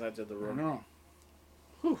elephant just entered the I room.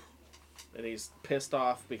 know. And he's pissed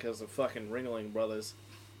off because of fucking Ringling Brothers.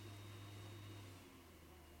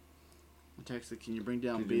 I texted, can you bring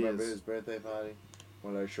down Did you remember beers? his birthday party?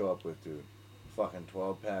 What did I show up with, dude? Fucking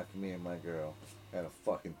 12 pack for me and my girl. And a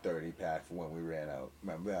fucking 30 pack for when we ran out.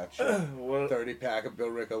 Remember that shit? What? 30 pack of Bill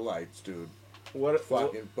Ricker Lights, dude. What?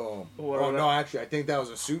 Fucking boom. what- Oh, no, actually, I think that was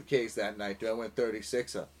a suitcase that night, dude. I went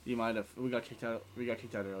 36er. You might have. We got kicked out. We got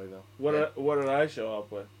kicked out early though. What did I show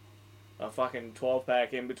up with? A fucking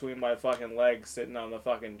 12-pack in between my fucking legs, sitting on the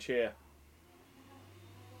fucking chair.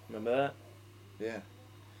 Remember that? Yeah.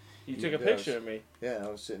 You You took a did. picture of me. Yeah, I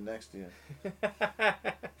was sitting next to you.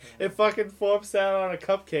 It fucking Forbes sat on a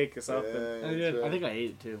cupcake or something. Yeah, I did. that's I right. think I ate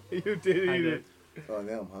it too. You did. I You did. did. Oh,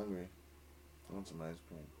 now I'm hungry. I want some ice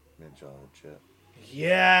cream. Mint chocolate chip.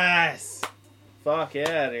 Yes. Fuck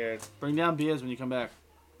yeah, dude. Bring down beers when you come back.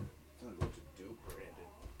 Tell me what to do, Brandon.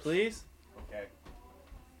 Please. Okay.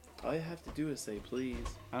 All you have to do is say please.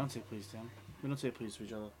 I don't say please, Tim. We don't say please to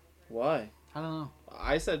each other. Why? I don't know.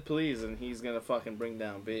 I said please, and he's gonna fucking bring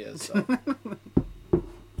down beers. So.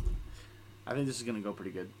 I think this is gonna go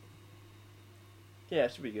pretty good. Yeah,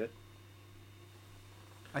 it should be good.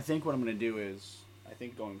 I think what I'm gonna do is, I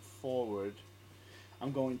think going forward,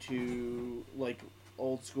 I'm going to like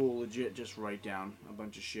old school, legit, just write down a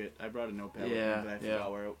bunch of shit. I brought a notepad with Yeah, me, but I yeah.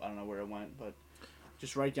 forgot where I don't know where it went, but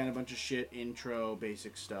just write down a bunch of shit, intro,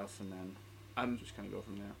 basic stuff, and then I'm just kind of go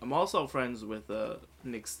from there. I'm also friends with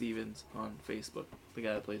Nick Stevens on Facebook, the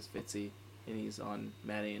guy that plays Fitzy, and he's on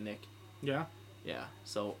Maddie and Nick. Yeah. Yeah,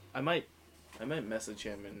 so I might message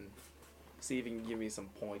him and see if he can give me some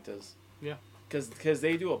pointers. Yeah. Cause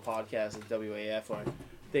they do a podcast at WAF, or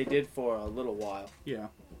they did for a little while. Yeah.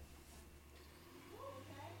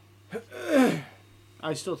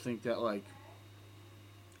 I still think that like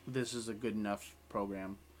this is a good enough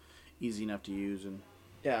program, easy enough to use, and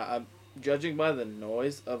Yeah, I'm judging by the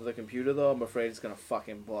noise of the computer though. I'm afraid it's gonna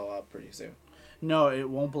fucking blow up pretty soon. no, it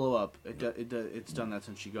won't blow up. It's done that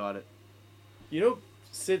since she got it. You know,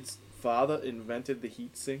 Sid's father invented the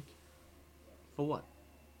heat sink For what?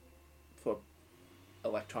 for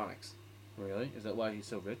electronics. Really? Is that why he's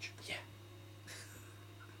so rich?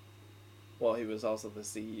 Well, he was also the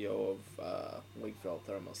CEO of Wakefield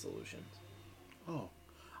Thermal Solutions. Oh,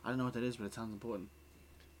 I don't know what that is, but it sounds important.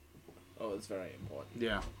 Oh, it's very important.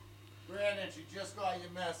 Yeah. Brandon, she just got your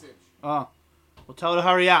message. Oh, well, tell her to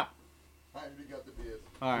hurry up. I already got the beers.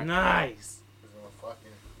 All right. Nice. We're gonna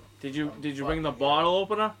fucking... Did you bring the bottle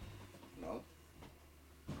opener? No.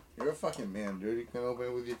 You're a fucking man, dude. You can open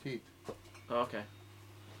it with your teeth. Oh, okay.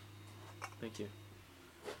 Thank you.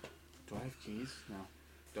 Do I have keys? No.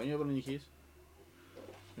 Don't you have any keys?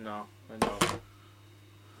 No, I know.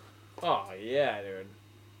 Oh yeah, dude.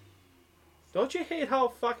 Don't you hate how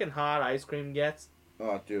fucking hot ice cream gets?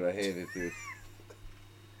 Oh, dude, I hate it, dude.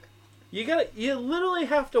 You literally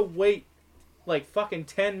have to wait like fucking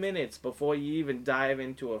 10 minutes before you even dive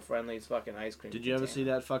into a Friendly's fucking ice cream. Did you ever see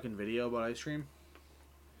container. that fucking video about ice cream?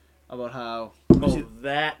 About how? Oh,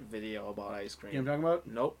 that video about ice cream. You know what I'm talking about?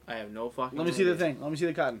 Nope, I have no fucking. Let me see the idea. thing. Let me see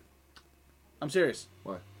the cotton. I'm serious.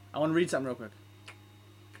 What? I want to read something real quick.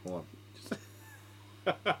 Hold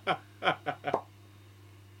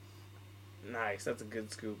Nice, that's a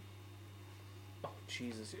good scoop. Oh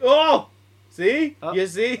Jesus. Oh! See? Oh. You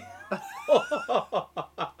see?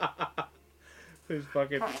 Who's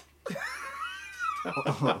fucking...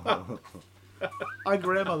 Our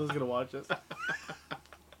grandmother's gonna watch this.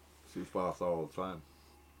 She farts all the time.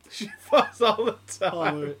 She fucks all the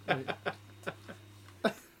time. Oh,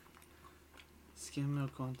 wait. Skim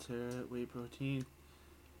milk, corn syrup, whey protein.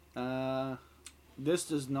 This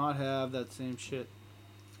does not have that same shit.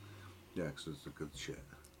 Yeah, 'cause it's a good shit.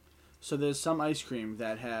 So there's some ice cream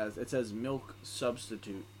that it says milk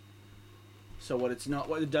substitute. So what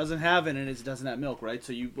it doesn't have in it is it doesn't have milk, right?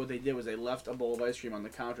 So what they did was they left a bowl of ice cream on the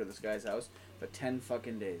counter of this guy's house for 10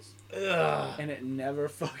 fucking days. Ugh. And it never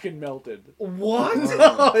fucking melted. What?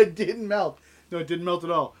 No, it didn't melt. No, it didn't melt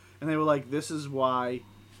at all. And they were like, this is why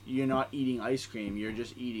you're not eating ice cream. You're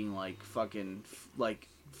just eating like fucking like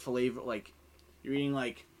flavor, like you're eating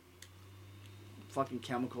like fucking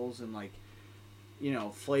chemicals and like, you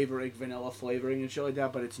know, flavoring, vanilla flavoring and shit like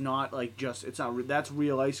that. But it's not like that's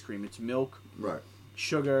real ice cream. It's milk, Right.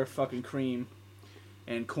 sugar, fucking cream,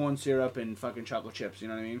 and corn syrup and fucking chocolate chips. You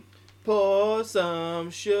know what I mean? Pour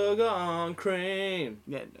some sugar on cream.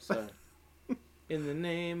 Yeah. Sorry. In the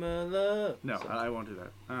name of love. No, Sorry. I won't do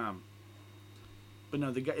that. But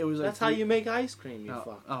no, the guy. It was like That's how you make ice cream, you Oh,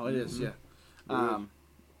 fuck. oh, it is. Yeah.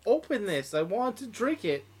 Open this. I want to drink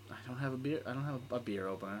it. I don't have a beer. I don't have a beer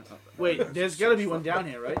opener. Wait, there's got to be one down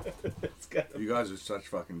here, right? It's got You guys are such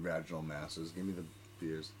fucking vaginal masses. Give me the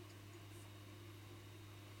beers.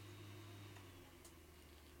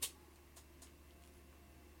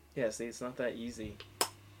 Yeah, see, it's not that easy.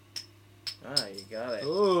 Ah, you got it.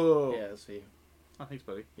 Oh. Yeah, that's for you. Oh, thanks,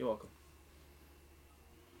 buddy. You're welcome.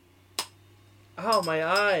 Oh, my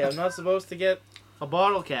eye. I'm not supposed to get a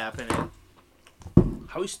bottle cap in it.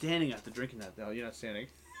 How are you standing after drinking that, though? You're not standing.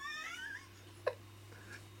 Do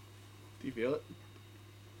you feel it?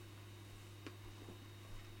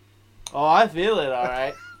 Oh, I feel it, all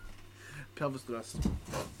right. Pelvis thrust.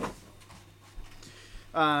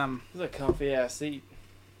 This is a comfy ass seat.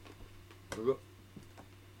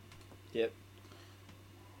 Yep.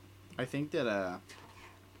 I think that I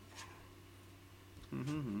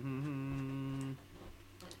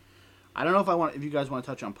don't know if you guys want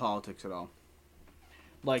to touch on politics at all.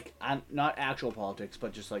 Like, not actual politics,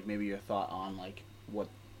 but just like maybe your thought on like what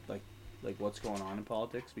like what's going on in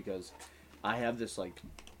politics, because I have this like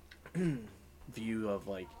view of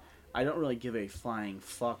like I don't really give a flying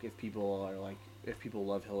fuck if people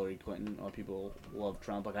love Hillary Clinton or people love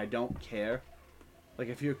Trump. Like, I don't care. Like,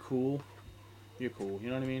 if you're cool, you're cool. You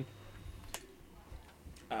know what I mean?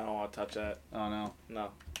 I don't want to touch that. Oh no. No.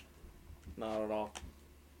 Not at all.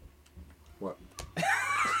 What?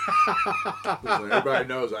 Listen, everybody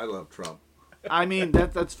knows I love Trump. I mean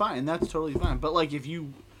that's fine. That's totally fine. But like if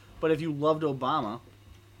you loved Obama,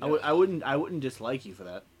 Yeah. I wouldn't dislike you for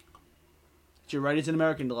that. It's your right as an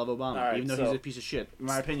American to love Obama, All right, even though so- he's a piece of shit. In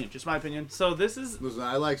my opinion, just my opinion. So this is... Listen,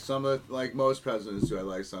 I like like most presidents do. I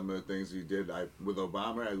like some of the things he did. With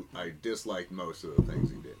Obama, I disliked most of the things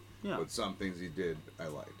he did. Yeah. But some things he did, I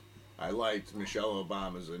liked. I liked Michelle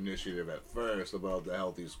Obama's initiative at first about the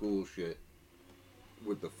healthy school shit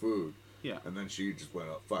with the food. Yeah. And then she just went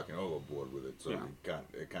up fucking overboard with it, so Yeah.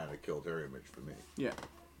 it kind of killed her image for me. Yeah.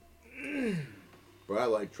 But I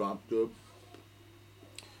like Trump, dude.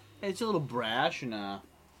 It's a little brash and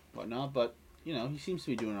whatnot, but you know he seems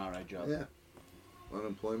to be doing an alright job. Yeah.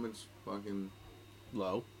 Unemployment's fucking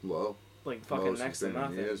Low. low. like fucking Lowest next it's to been in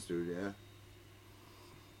nothing. years, dude, yeah.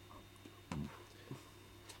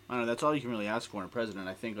 I don't know. That's all you can really ask for in a president.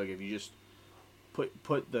 I think like if you just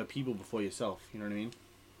put the people before yourself. You know what I mean?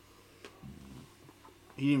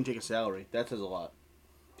 He didn't even take a salary. That says a lot.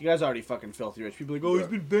 The guy's already fucking filthy rich. People are like, oh, he's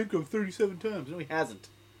been bankrupt 37 times. No, he hasn't.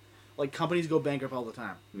 Like, companies go bankrupt all the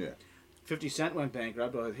time. Yeah. 50 Cent went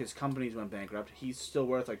bankrupt, or his companies went bankrupt. He's still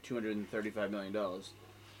worth like $235 million.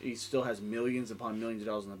 He still has millions upon millions of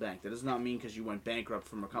dollars in the bank. That does not mean because you went bankrupt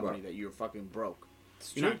from a company Right. that you're fucking broke.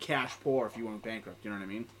 It's You're true. not cash poor if you went bankrupt. You know what I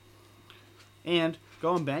mean? And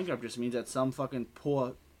going bankrupt just means that some fucking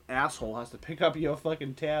poor asshole has to pick up your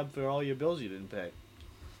fucking tab for all your bills you didn't pay.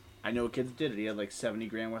 I know a kid that did it. He had like 70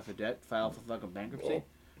 grand worth of debt, filed for fucking bankruptcy. Whoa.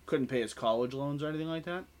 Couldn't pay his college loans or anything like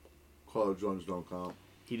that. College loans don't count.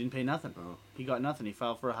 He didn't pay nothing. Oh. He got nothing. He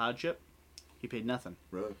filed for a hardship. He paid nothing.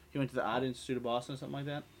 Really? He went to the Art Institute of Boston or something like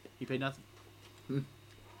that. He paid nothing The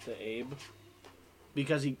Abe.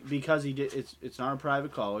 because he did. It's not a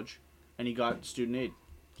private college, and he got student aid,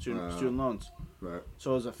 student loans. Right.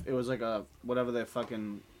 So it was like a whatever the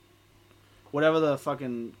fucking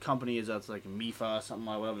company is. That's like MIFA or something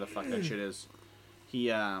like whatever the fuck that shit is. He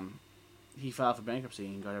filed for bankruptcy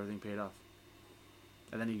and got everything paid off,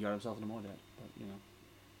 and then he got himself into more debt. But, you know,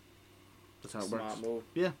 that's how it Smart works. move.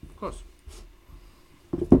 Yeah, of course.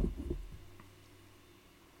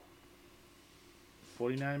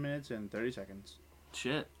 49 minutes and 30 seconds.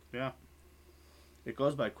 Shit. Yeah. It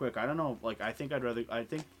goes by quick. I don't know. Like, I think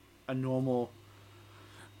a normal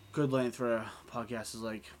good length for a podcast is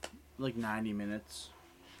like 90 minutes.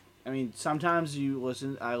 I mean, sometimes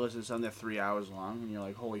I listen to some that are 3 hours long, and you're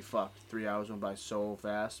like, holy fuck, 3 hours went by so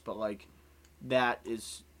fast. But, like, that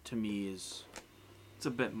is, to me, It's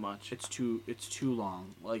a bit much. it's too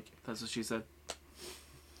long. Like, That's what she said.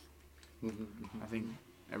 I think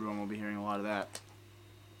everyone will be hearing a lot of that.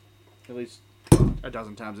 At least a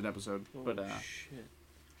dozen times an episode. But shit.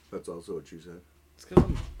 That's also what you said. It's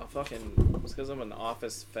because I'm an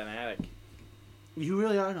Office fanatic. you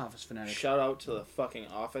really are an Office fanatic. Shout out to the fucking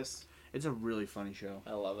Office. It's a really funny show.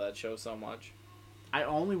 I love that show so much. I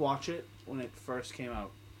only watch it when it first came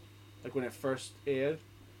out. Like when it first aired.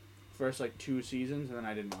 First like 2 seasons, and then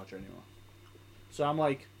I didn't watch it anymore. So I'm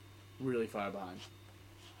like really far behind.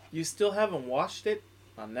 You still haven't watched it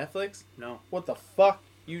on Netflix? No. What the fuck?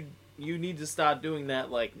 You need to start doing that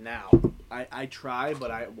like now. I try, but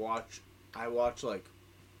I watch like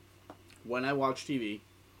when I watch TV,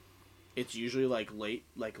 it's usually like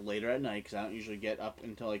later at night because I don't usually get up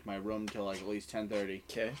until like my room till like at least 10:30.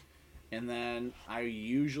 Okay. And then I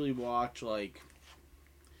usually watch like,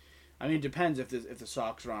 I mean, it depends if the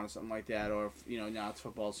Sox are on or something like that, or if, now it's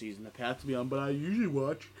football season, the Pats will be on. But I usually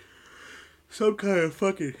watch some kind of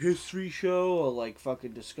fucking history show or like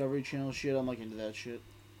fucking Discovery Channel shit. I'm like into that shit.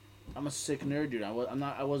 I'm a sick nerd, dude.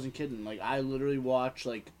 I wasn't kidding. Like, I literally watch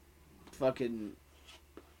like fucking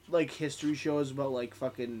like history shows about like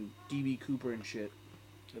fucking D.B. Cooper and shit.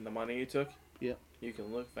 And the money you took? Yep. You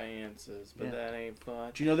can look fancies, but Yeah. that ain't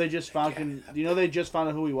fun. Do you know they just found? Do you know they just found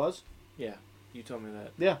out who he was? Yeah. You told me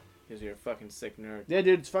that. Yeah. Because you're a fucking sick nerd. Yeah,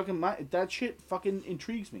 dude. It's fucking that shit fucking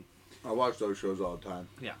intrigues me. I watch those shows all the time.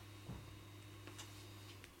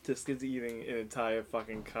 This kid's eating an entire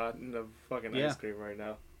fucking carton of fucking Yeah. ice cream right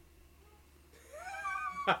now.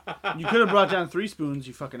 You could have brought down 3 spoons,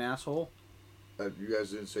 you fucking asshole. You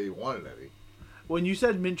guys didn't say you wanted any. When you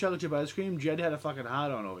said mint chocolate chip ice cream, Jed had a fucking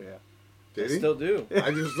hot on over here. Did I he? still do.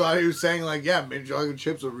 I just thought he was saying like, yeah, mint chocolate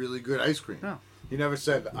chips are really good ice cream. No. He never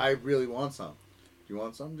said, I really want some. Do you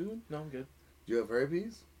want some, dude? No, I'm good. Do you have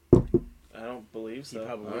herpes? I don't believe so. He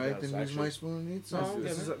probably All right, does, then use actually. my spoon and eat some. No, I'm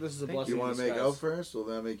This good. is a Thank blessing. Do you want to in make disguise. out first? Will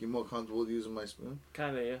that make you more comfortable using my spoon?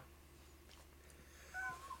 Kinda, yeah.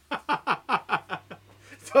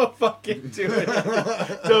 Don't fucking do it.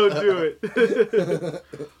 Don't do it.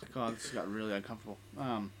 God, this got really uncomfortable.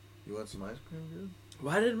 You want some ice cream, dude?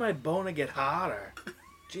 Why did my boner get harder?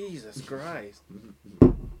 Jesus Christ.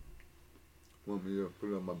 Want me to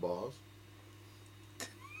put it on my balls?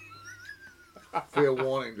 Fair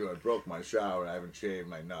warning, dude. I broke my shower. I haven't shaved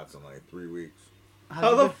my nuts in like 3 weeks.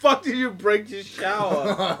 How the fuck did you break your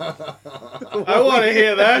shower? I want to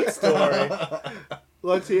hear that story.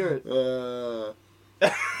 Let's hear it.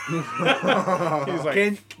 He's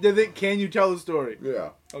like, Can you tell the story? Yeah.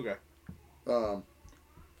 Okay. So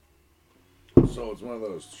it's one of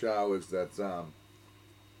those showers that's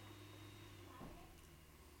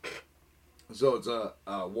so it's a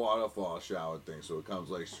waterfall shower thing, so it comes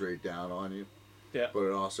like straight down on you. Yeah. But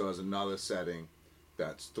it also has another setting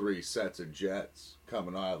that's 3 sets of jets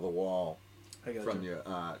coming out of the wall I got from you.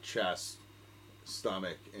 your chest,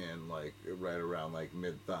 stomach, and like right around like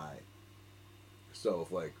mid thigh. So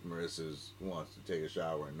if like Marissa wants to take a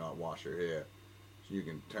shower and not wash her hair, you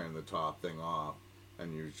can turn the top thing off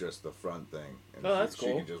and use just the front thing, and Oh, that's she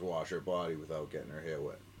cool. can just wash her body without getting her hair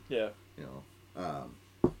wet. Yeah. You know,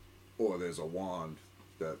 or there's a wand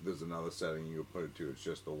that there's another setting you can put it to. It's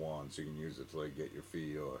just a wand, so you can use it to like get your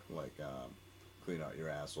feet or like clean out your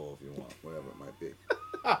asshole if you want, whatever it might be.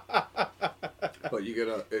 But you get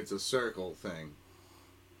it's a circle thing,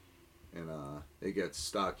 and it gets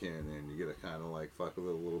stuck in, and you get to kind of like fuck with it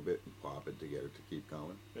a little bit and pop it to get it to keep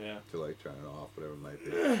going, Yeah. to like turn it off, whatever it might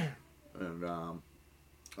be. And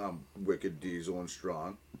I'm wicked diesel and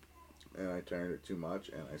strong, and I turned it too much,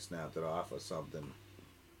 and I snapped it off or something.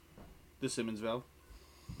 The Simmons valve.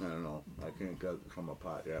 I don't know. I can't get it come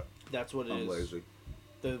apart yet. That's what it I'm is. lazy.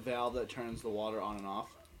 The valve that turns the water on and off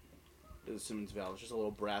is the Simmons valve. It's just a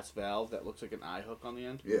little brass valve that looks like an eye hook on the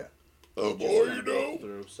end. Yeah. The more you know.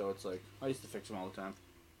 Through, so it's like I used to fix them all the time.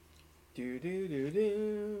 Do do do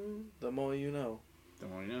do. The more you know. The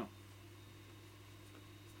more you know.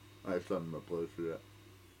 I have something to replace for that.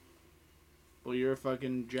 Well, you're a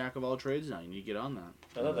fucking jack of all trades now. You need to get on that.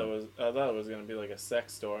 I thought it was gonna be like a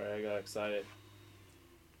sex story. I got excited,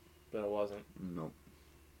 but it wasn't. Nope.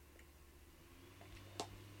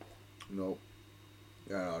 Nope.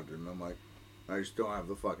 Yeah, dude, I'm like, I just don't have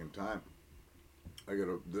the fucking time.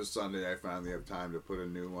 This Sunday I finally have time to put a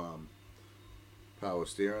new power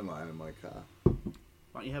steering line in my car. Why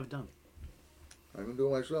don't you have it done? I can do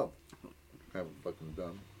it myself. Haven't fucking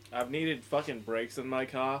done. I've needed fucking brakes in my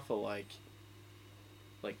car for like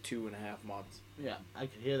 2.5 months. Yeah, I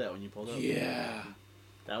could hear that when you pulled up. Yeah.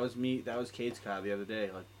 That was me. That was Kate's car the other day,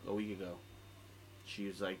 like a week ago. She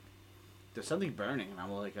was like, "There's something burning," and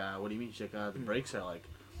I'm like, "What do you mean?" She's like, "The brakes are like,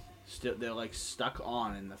 still they're like stuck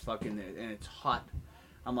on in the fucking and it's hot."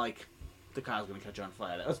 I'm like, "The car's gonna catch on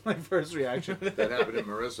fire." That was my first reaction. That happened to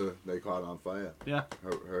Marissa. They caught on fire. Yeah.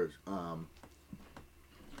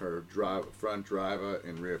 Her front driver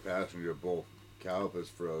and rear passenger both calipers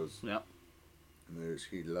froze. Yep. And they just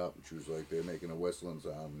heated up. And she was like, they're making a whistling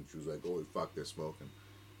sound. And she was like, holy fuck, they're smoking.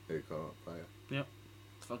 They caught on fire. Yep.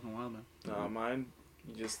 It's fucking wild, man. No, mine,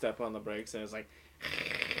 you just step on the brakes and it's like.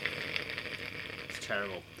 It's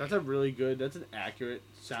terrible. That's that's an accurate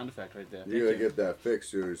sound effect right there. You gotta get that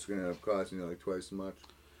fixed, dude. It's gonna end up costing you like twice as much.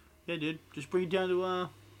 Yeah, dude. Just bring it down to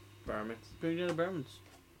Berman's. Berman's.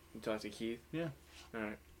 You talk to Keith? Yeah.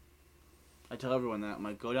 Alright. I tell everyone that. I'm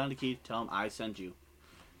like, go down to Keith, tell him I sent you.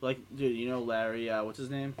 Like, dude, you know Larry, what's his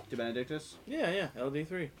name? De Benedictus? Yeah,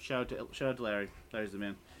 LD3. Shout out to Larry. Larry's the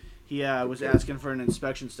man. He was asking for an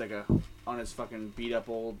inspection sticker on his fucking beat up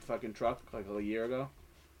old fucking truck like a year ago.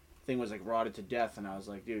 Thing was like rotted to death, and I was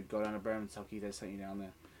like, dude, go down to Berman's, tell Keith I sent you down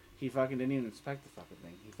there. He fucking didn't even inspect the fucking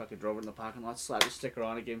thing. He fucking drove it in the parking lot, slapped a sticker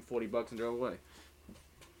on it, gave him $40 and drove away.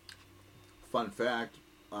 Fun fact,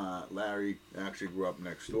 Larry actually grew up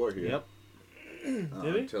next door here. Yep.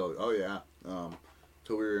 Did he?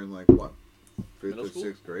 Till we were in like what, 5th Middle or school?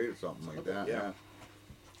 6th grade or something like that. Yeah. Yeah.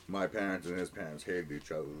 My parents and his parents hated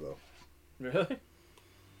each other though. Really?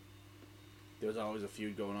 There was always a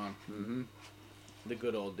feud going on. Mm-hmm. The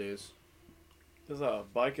good old days. There's a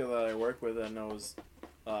biker that I work with that knows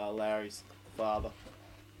Larry's father.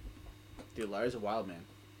 Dude, Larry's a wild man.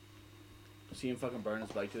 See him fucking burn his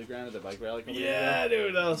bike to the ground at the bike rally? Yeah,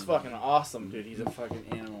 dude, that was fucking awesome, dude. He's a fucking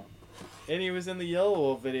animal. And he was in the Yellow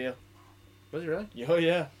Wolf video. Was he really? Oh,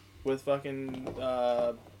 yeah. With fucking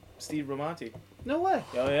Steve Ramonti. No way.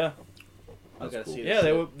 Oh, yeah. I gotta cool. see this.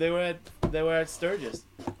 Yeah, shit. they were at Sturgis.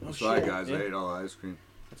 Oh, Sorry shit. guys, Yeah. I ate all the ice cream.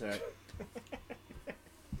 That's alright.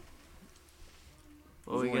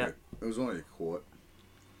 What we got? It was only a quart.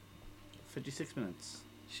 56 minutes.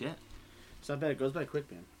 Shit. It's not bad. It goes by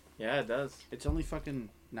quick, man. Yeah, it does. It's only fucking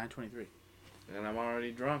 9:23. And I'm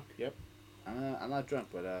already drunk. I'm not drunk,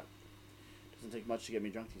 but doesn't take much to get me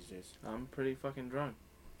drunk these days. I'm pretty fucking drunk.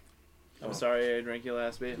 I'm Oh. sorry I drank your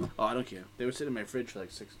last beer. Oh, I don't care. They were sitting in my fridge for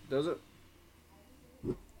like 6. Does it?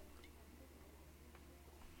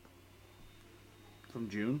 From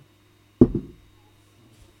June.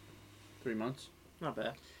 3 months. Not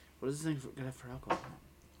bad. What is this thing gonna have for alcohol?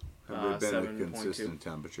 Have they been a 7.2. consistent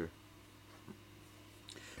temperature?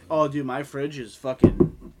 Oh, dude, my fridge is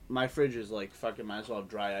fucking. My fridge is like fucking. Might as well have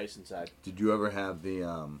dry ice inside. Did you ever have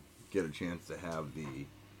the get a chance to have the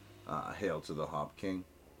Hail to the Hop King?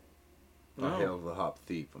 No. Hail to the Hop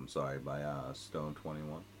Thief, I'm sorry, by Stone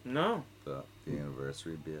 21. No. The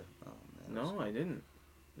anniversary beer. Oh man. No, I didn't.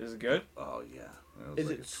 Is it good? Oh yeah. was Is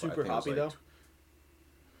like it I super think it was hoppy like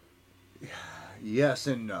though? Yes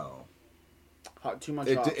and no. Hot, too much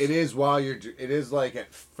It hops. is while you're. It is like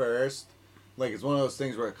at first, like it's one of those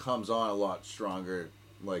things where it comes on a lot stronger.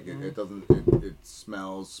 Like it doesn't. It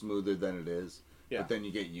smells smoother than it is. Yeah. But then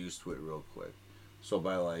you get used to it real quick. So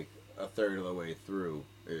by like a third of the way through,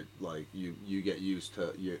 it like you get used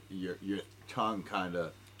to your tongue kind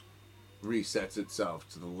of resets itself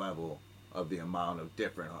to the level of the amount of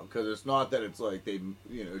different hops. Because it's not that it's like they,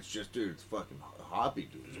 it's just, dude, it's fucking hoppy,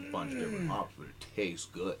 dude. There's a bunch of different hops, but it tastes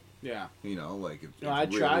good. Yeah. Like it's. No, it's I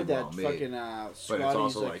really tried well that made. fucking But Scotty's it's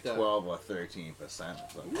also like the- 12 or 13%. It's like,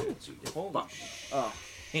 it's Holy fucking Oh,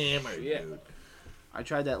 hammered, Yeah. dude. I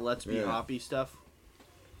tried that Let's Be Yeah. Hoppy stuff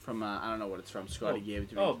from I don't know what it's from. Scotty gave it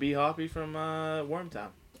to me. Oh, B Hoppy from Wormtown.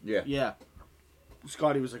 Yeah. Yeah.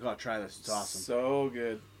 Scotty was like, "Oh, try this. It's awesome." So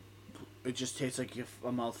good. It just tastes like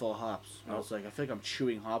a mouthful of hops. I was like, I feel like I'm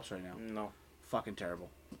chewing hops right now. No. Fucking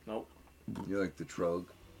terrible. Nope. You like the Trogue?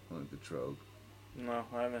 I like the Trogue. No,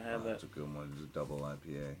 I haven't had That's that. a good one. It's a double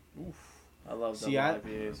IPA. I love See, double I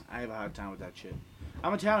IPAs. have a hard time with that shit.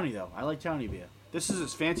 I'm a townie though. I like townie beer. This is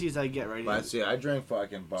as fancy as I get right But here. see, I drink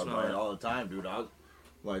fucking Bud So- Light all the time, dude.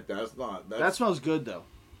 That's not. That smells good though.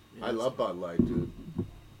 I love Bud Light, dude.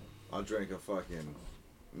 I'll drink a fucking,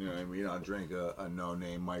 you know what I mean? I'll drink a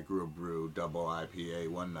no-name microbrew double IPA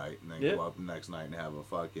one night and then Yep. go up the next night and have a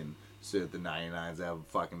fucking, sit at the 99s, have a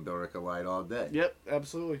fucking Dorica Light all day. Yep,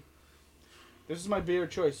 absolutely. This is my beer of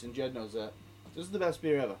choice, and Jed knows that. This is the best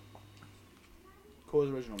beer ever.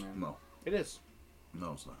 Coors Original, man. No. It is.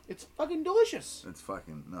 No, it's not. It's fucking delicious. It's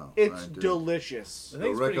fucking no. It's dude. delicious. I The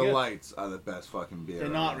think it's pretty Ricker good. Lights are the best fucking beer. They're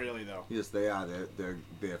not really though. Yes, they are. They're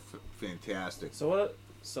fantastic. So what?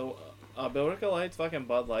 Bill Ricker Lights, fucking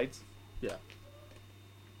Bud Lights. Yeah.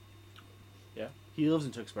 Yeah. He lives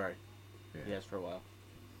in Tewksbury. Yeah. He has for a while.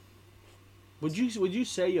 Would you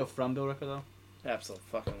say you're from Bill Ricker though?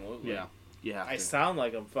 Absolutely. Yeah. I sound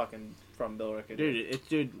like I'm fucking from Bill Ricker.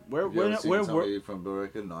 Dude, we're Have you ever seen we're somebody from Bill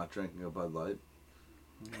Ricker not drinking a Bud Light?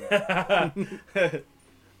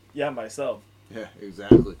 Yeah, myself. Yeah,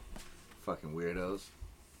 exactly. Fucking weirdos.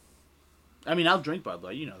 I mean, I'll drink Bud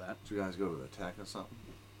Light. You know that. Did you guys go to the tech or something?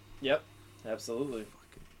 Yep. Absolutely.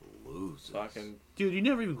 Fucking losers. Fucking. Dude, you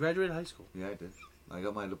never even graduated high school. Yeah, I did. I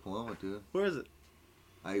got my diploma, dude. Where is it?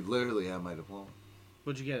 I literally have my diploma.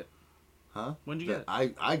 Where'd you get it? Huh? When'd you get it?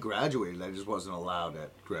 I graduated. I just wasn't allowed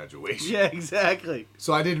at graduation. Yeah, exactly.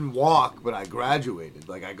 So I didn't walk, but I graduated.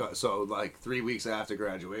 Like 3 weeks after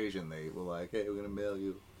graduation, they were like, "Hey, we're gonna mail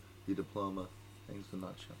you your diploma. Thanks for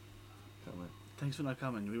not coming." Thanks for not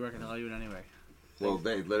coming. We were gonna allow you in anyway. Well,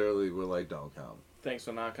 they literally were like, "Don't come." Thanks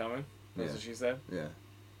for not coming. That's Yeah. what she said. Yeah.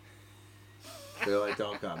 They're like,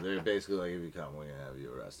 "Don't come." They're basically like, "If you come, we're gonna have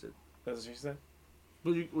you arrested." That's what she said.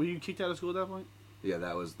 Were you kicked out of school at that point? Yeah,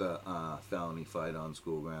 that was the felony fight on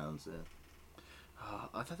school grounds. Yeah.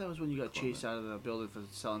 I thought that was when you got chased out of the building for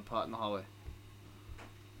selling pot in the hallway.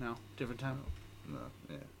 No, different time. No,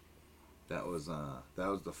 yeah. That was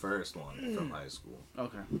the first one from high school.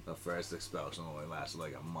 Okay. The first expulsion only lasted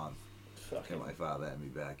like a month. Fucking. And my father had me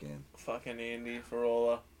back in. Fucking Andy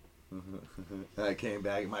Farola. And I came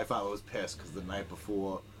back. My father was pissed because the night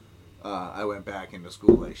before I went back into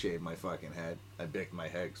school, I shaved my fucking head. I baked my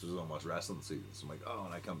head because it was almost wrestling season. So I'm like, oh,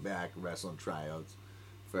 and I come back, wrestling tryouts,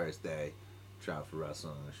 first day, tryout for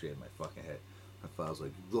wrestling, and I shaved my fucking head. My father's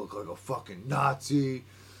like, you look like a fucking Nazi.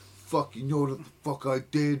 Fuck, you know what the fuck I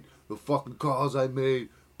did? The fucking cars I made.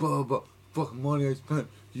 Blah, blah, fucking money I spent.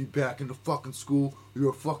 You back into fucking school. You're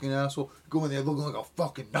a fucking asshole. Go in there looking like a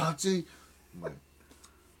fucking Nazi. I'm like,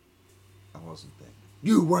 I wasn't thinking.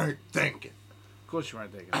 You weren't thinking. Of course you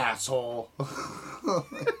weren't thinking. Asshole.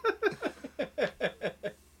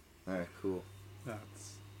 Alright, cool.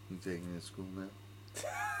 That's... You taking me to school now?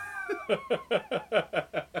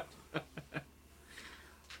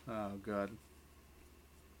 Oh, God.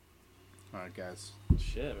 Alright, guys.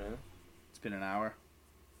 Shit, man. It's been an hour.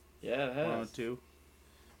 Yeah, it has. 102.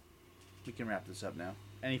 We can wrap this up now.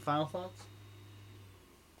 Any final thoughts?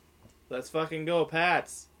 Let's fucking go,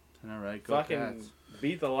 Pats. All right, go Fucking Pats.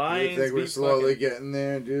 beat the I Lions. think we're beat slowly fucking- getting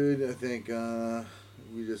there, dude. I think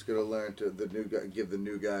we just gotta learn to give the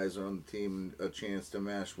new guys on the team a chance to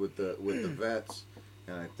mesh with the vets.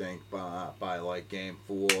 And I think by like game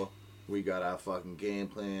 4, we got our fucking game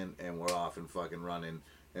plan and we're off and fucking running.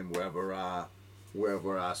 And wherever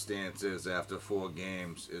our stance is after 4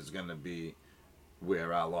 games is gonna be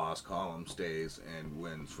where our loss column stays and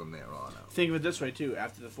wins from there on out. Think of it this way, too.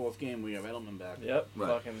 After the 4th game, we have Edelman back. Yep. Right.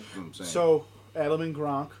 Fucking. That's what I'm saying. So, Edelman,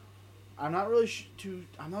 Gronk. I'm not really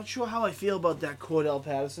I'm not sure how I feel about that Cordell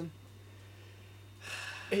Patterson.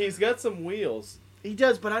 He's got some wheels. He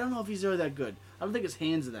does, but I don't know if he's really that good. I don't think his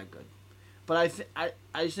hands are that good. But I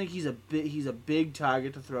just think he's a big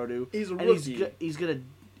target to throw to. He's a and rookie. He's got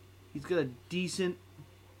a decent.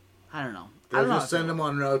 I don't know. I They'll don't know just how I send feel. him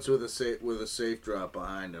on routes with a safe drop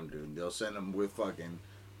behind him, dude. They'll send him with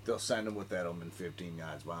Edelman 15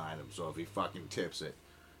 yards behind him. So if he fucking tips it,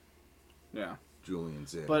 Yeah. Julian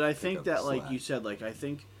Zip. But I pick think up that, the like slack. you said,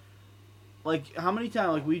 how many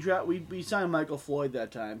times, we signed Michael Floyd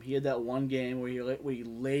that time. He had that one game where he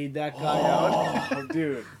laid that guy out, Oh,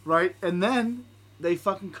 dude. right? And then they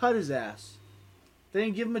fucking cut his ass. They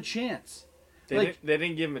didn't give him a chance. They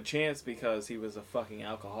didn't give him a chance because he was a fucking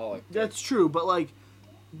alcoholic. dude. That's true, but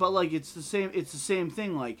it's the same. It's the same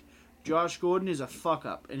thing. Like, Josh Gordon is a fuck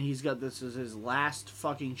up, and he's got this as his last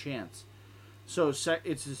fucking chance. So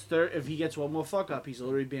it's his third. If he gets one more fuck up, he's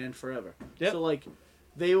literally banned forever. Yep. So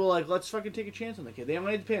they were like, let's fucking take a chance on the kid. They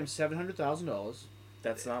only had to pay him $700,000.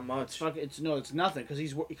 That's not much. Fuck, it's nothing because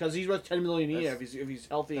he's worth $10 million a year That's- if he's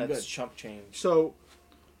healthy and That's good. chump change. So,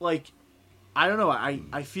 I don't know.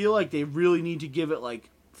 I feel like they really need to give it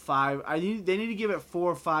 5. They need to give it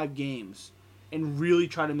 4 or 5 games, and really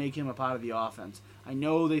try to make him a part of the offense. I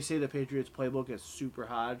know they say the Patriots playbook is super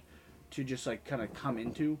hard to just kind of come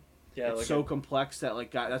into. Yeah, It's so complex that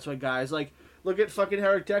that's why guys look at fucking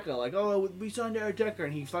Eric Decker. Oh, we signed Eric Decker,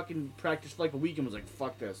 and he fucking practiced for a week and was like,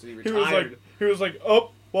 fuck this, and he he retired. was like,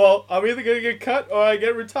 oh, well, I'm either gonna get cut or I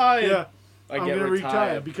get retired. Yeah. I'm get gonna retire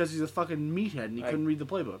retired. because he's a fucking meathead and he couldn't read the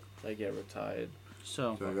playbook. I get retired.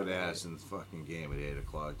 So So I go to Addison's fucking game at 8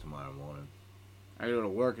 o'clock tomorrow morning. I gotta go to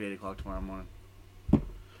work at 8 o'clock tomorrow morning.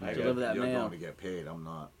 I deliver that You're mail. going to get paid. I'm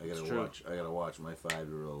not. I It's gotta true. watch. I gotta watch my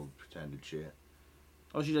 5-year-old pretend to cheer.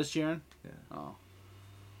 Oh, she does cheering? Yeah. Oh.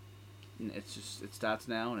 It's just, it starts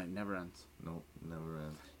now and it never ends. Nope, never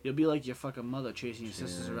ends. You'll be like your fucking mother chasing your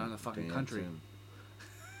sisters Cheering, around the fucking dancing. country.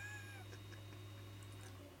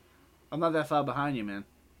 I'm not that far behind you, man.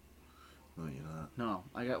 No, you're not. No,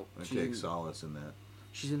 I got. I She's take in, solace in that.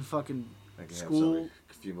 she's in fucking I can school. have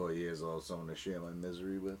a few more years. I'll have someone to share my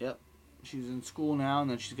misery with. Yep. She's in school now,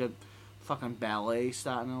 and then she's got fucking ballet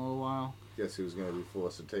starting in a little while. Guess who's gonna be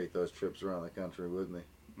forced to take those trips around the country with me?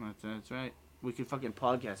 That's right. We can fucking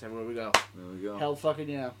podcast everywhere we go. There we go. Hell fucking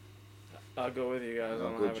yeah. I'll go with you guys. I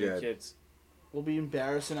don't Uncle have Jed. any kids. We'll be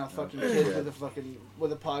embarrassing our fucking Okay. kids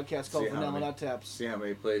with a podcast called See how Vanilla many- Nut Taps. See how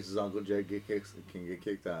many places Uncle Jed can get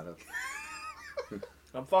kicked out of.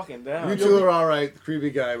 I'm fucking You down. two are all right. The creepy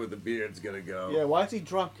guy with the beard's gonna go. Yeah, why is he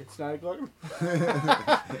drunk? It's 9 o'clock.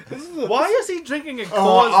 Why is he drinking a Coors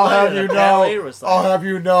I'll Light have at you a know. ballet recital? I'll have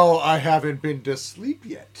you know. I haven't been to sleep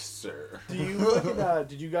yet, sir. Do you look at,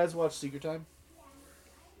 did you guys watch Secret Time?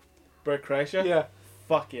 Brett Kreischer? Yeah.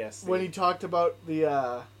 Fuck yes. When he talked about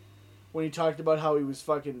the when he talked about how he was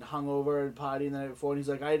fucking hungover and partying the night before, and he's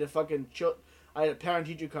like, I had a parent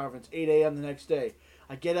teacher conference 8 a.m. the next day.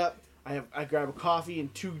 I get up, I grab a coffee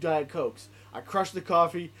and 2 Diet Cokes. I crush the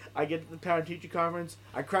coffee. I get to the parent teacher conference.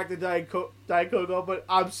 I crack the Diet Coke open.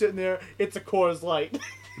 I'm sitting there. It's a Coors Light.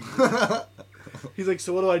 He's like,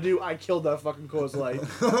 so what do? I killed that fucking Coors Light.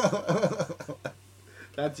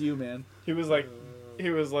 That's you, man. He was like,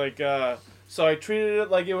 so I treated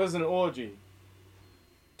it like it was an orgy.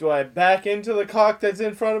 Do I back into the cock that's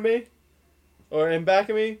in front of me? Or in back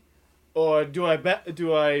of me? Or do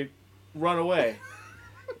I run away?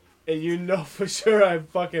 And you know for sure I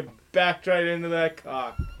fucking backed right into that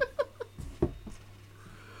cock.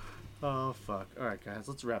 Oh fuck! All right, guys,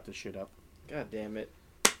 let's wrap this shit up. God damn it.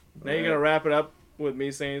 Now you're gonna wrap it up with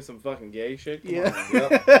me saying some fucking gay shit? Come Yeah. on.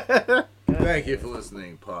 Yep. Thank you for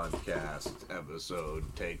listening. Podcast episode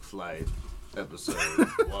Take Flight. Episode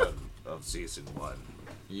 1 of season 1.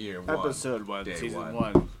 Year 1. Episode 1, Day season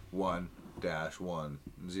 1. 1. 1-1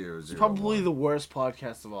 0 It's 0 probably 1. the worst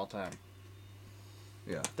podcast of all time.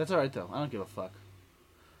 Yeah. That's all right though. I don't give a fuck.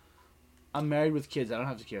 I'm married with kids. I don't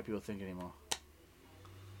have to care what people think anymore.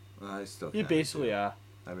 I still You kinda basically do. are.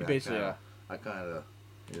 I mean, You basically are. I kind of,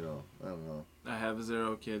 I don't know. I have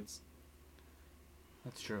 0 kids.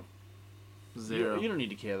 That's true. 0. You don't need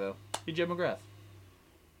to care though. You're Jim McGrath.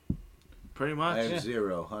 Pretty much. I have Yeah.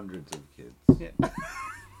 0 hundreds of kids. Yeah.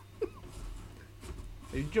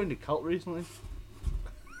 Have you joined a cult recently?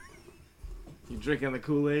 You drinking the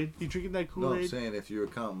Kool-Aid? You drinking that No, I'm Kool-Aid? saying if you were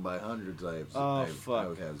counting by hundreds, I fuck.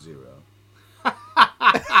 would have 0.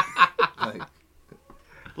 Like,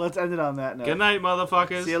 Let's end it on that note. Good night,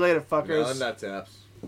 motherfuckers. See you later, no, fuckers. nut taps.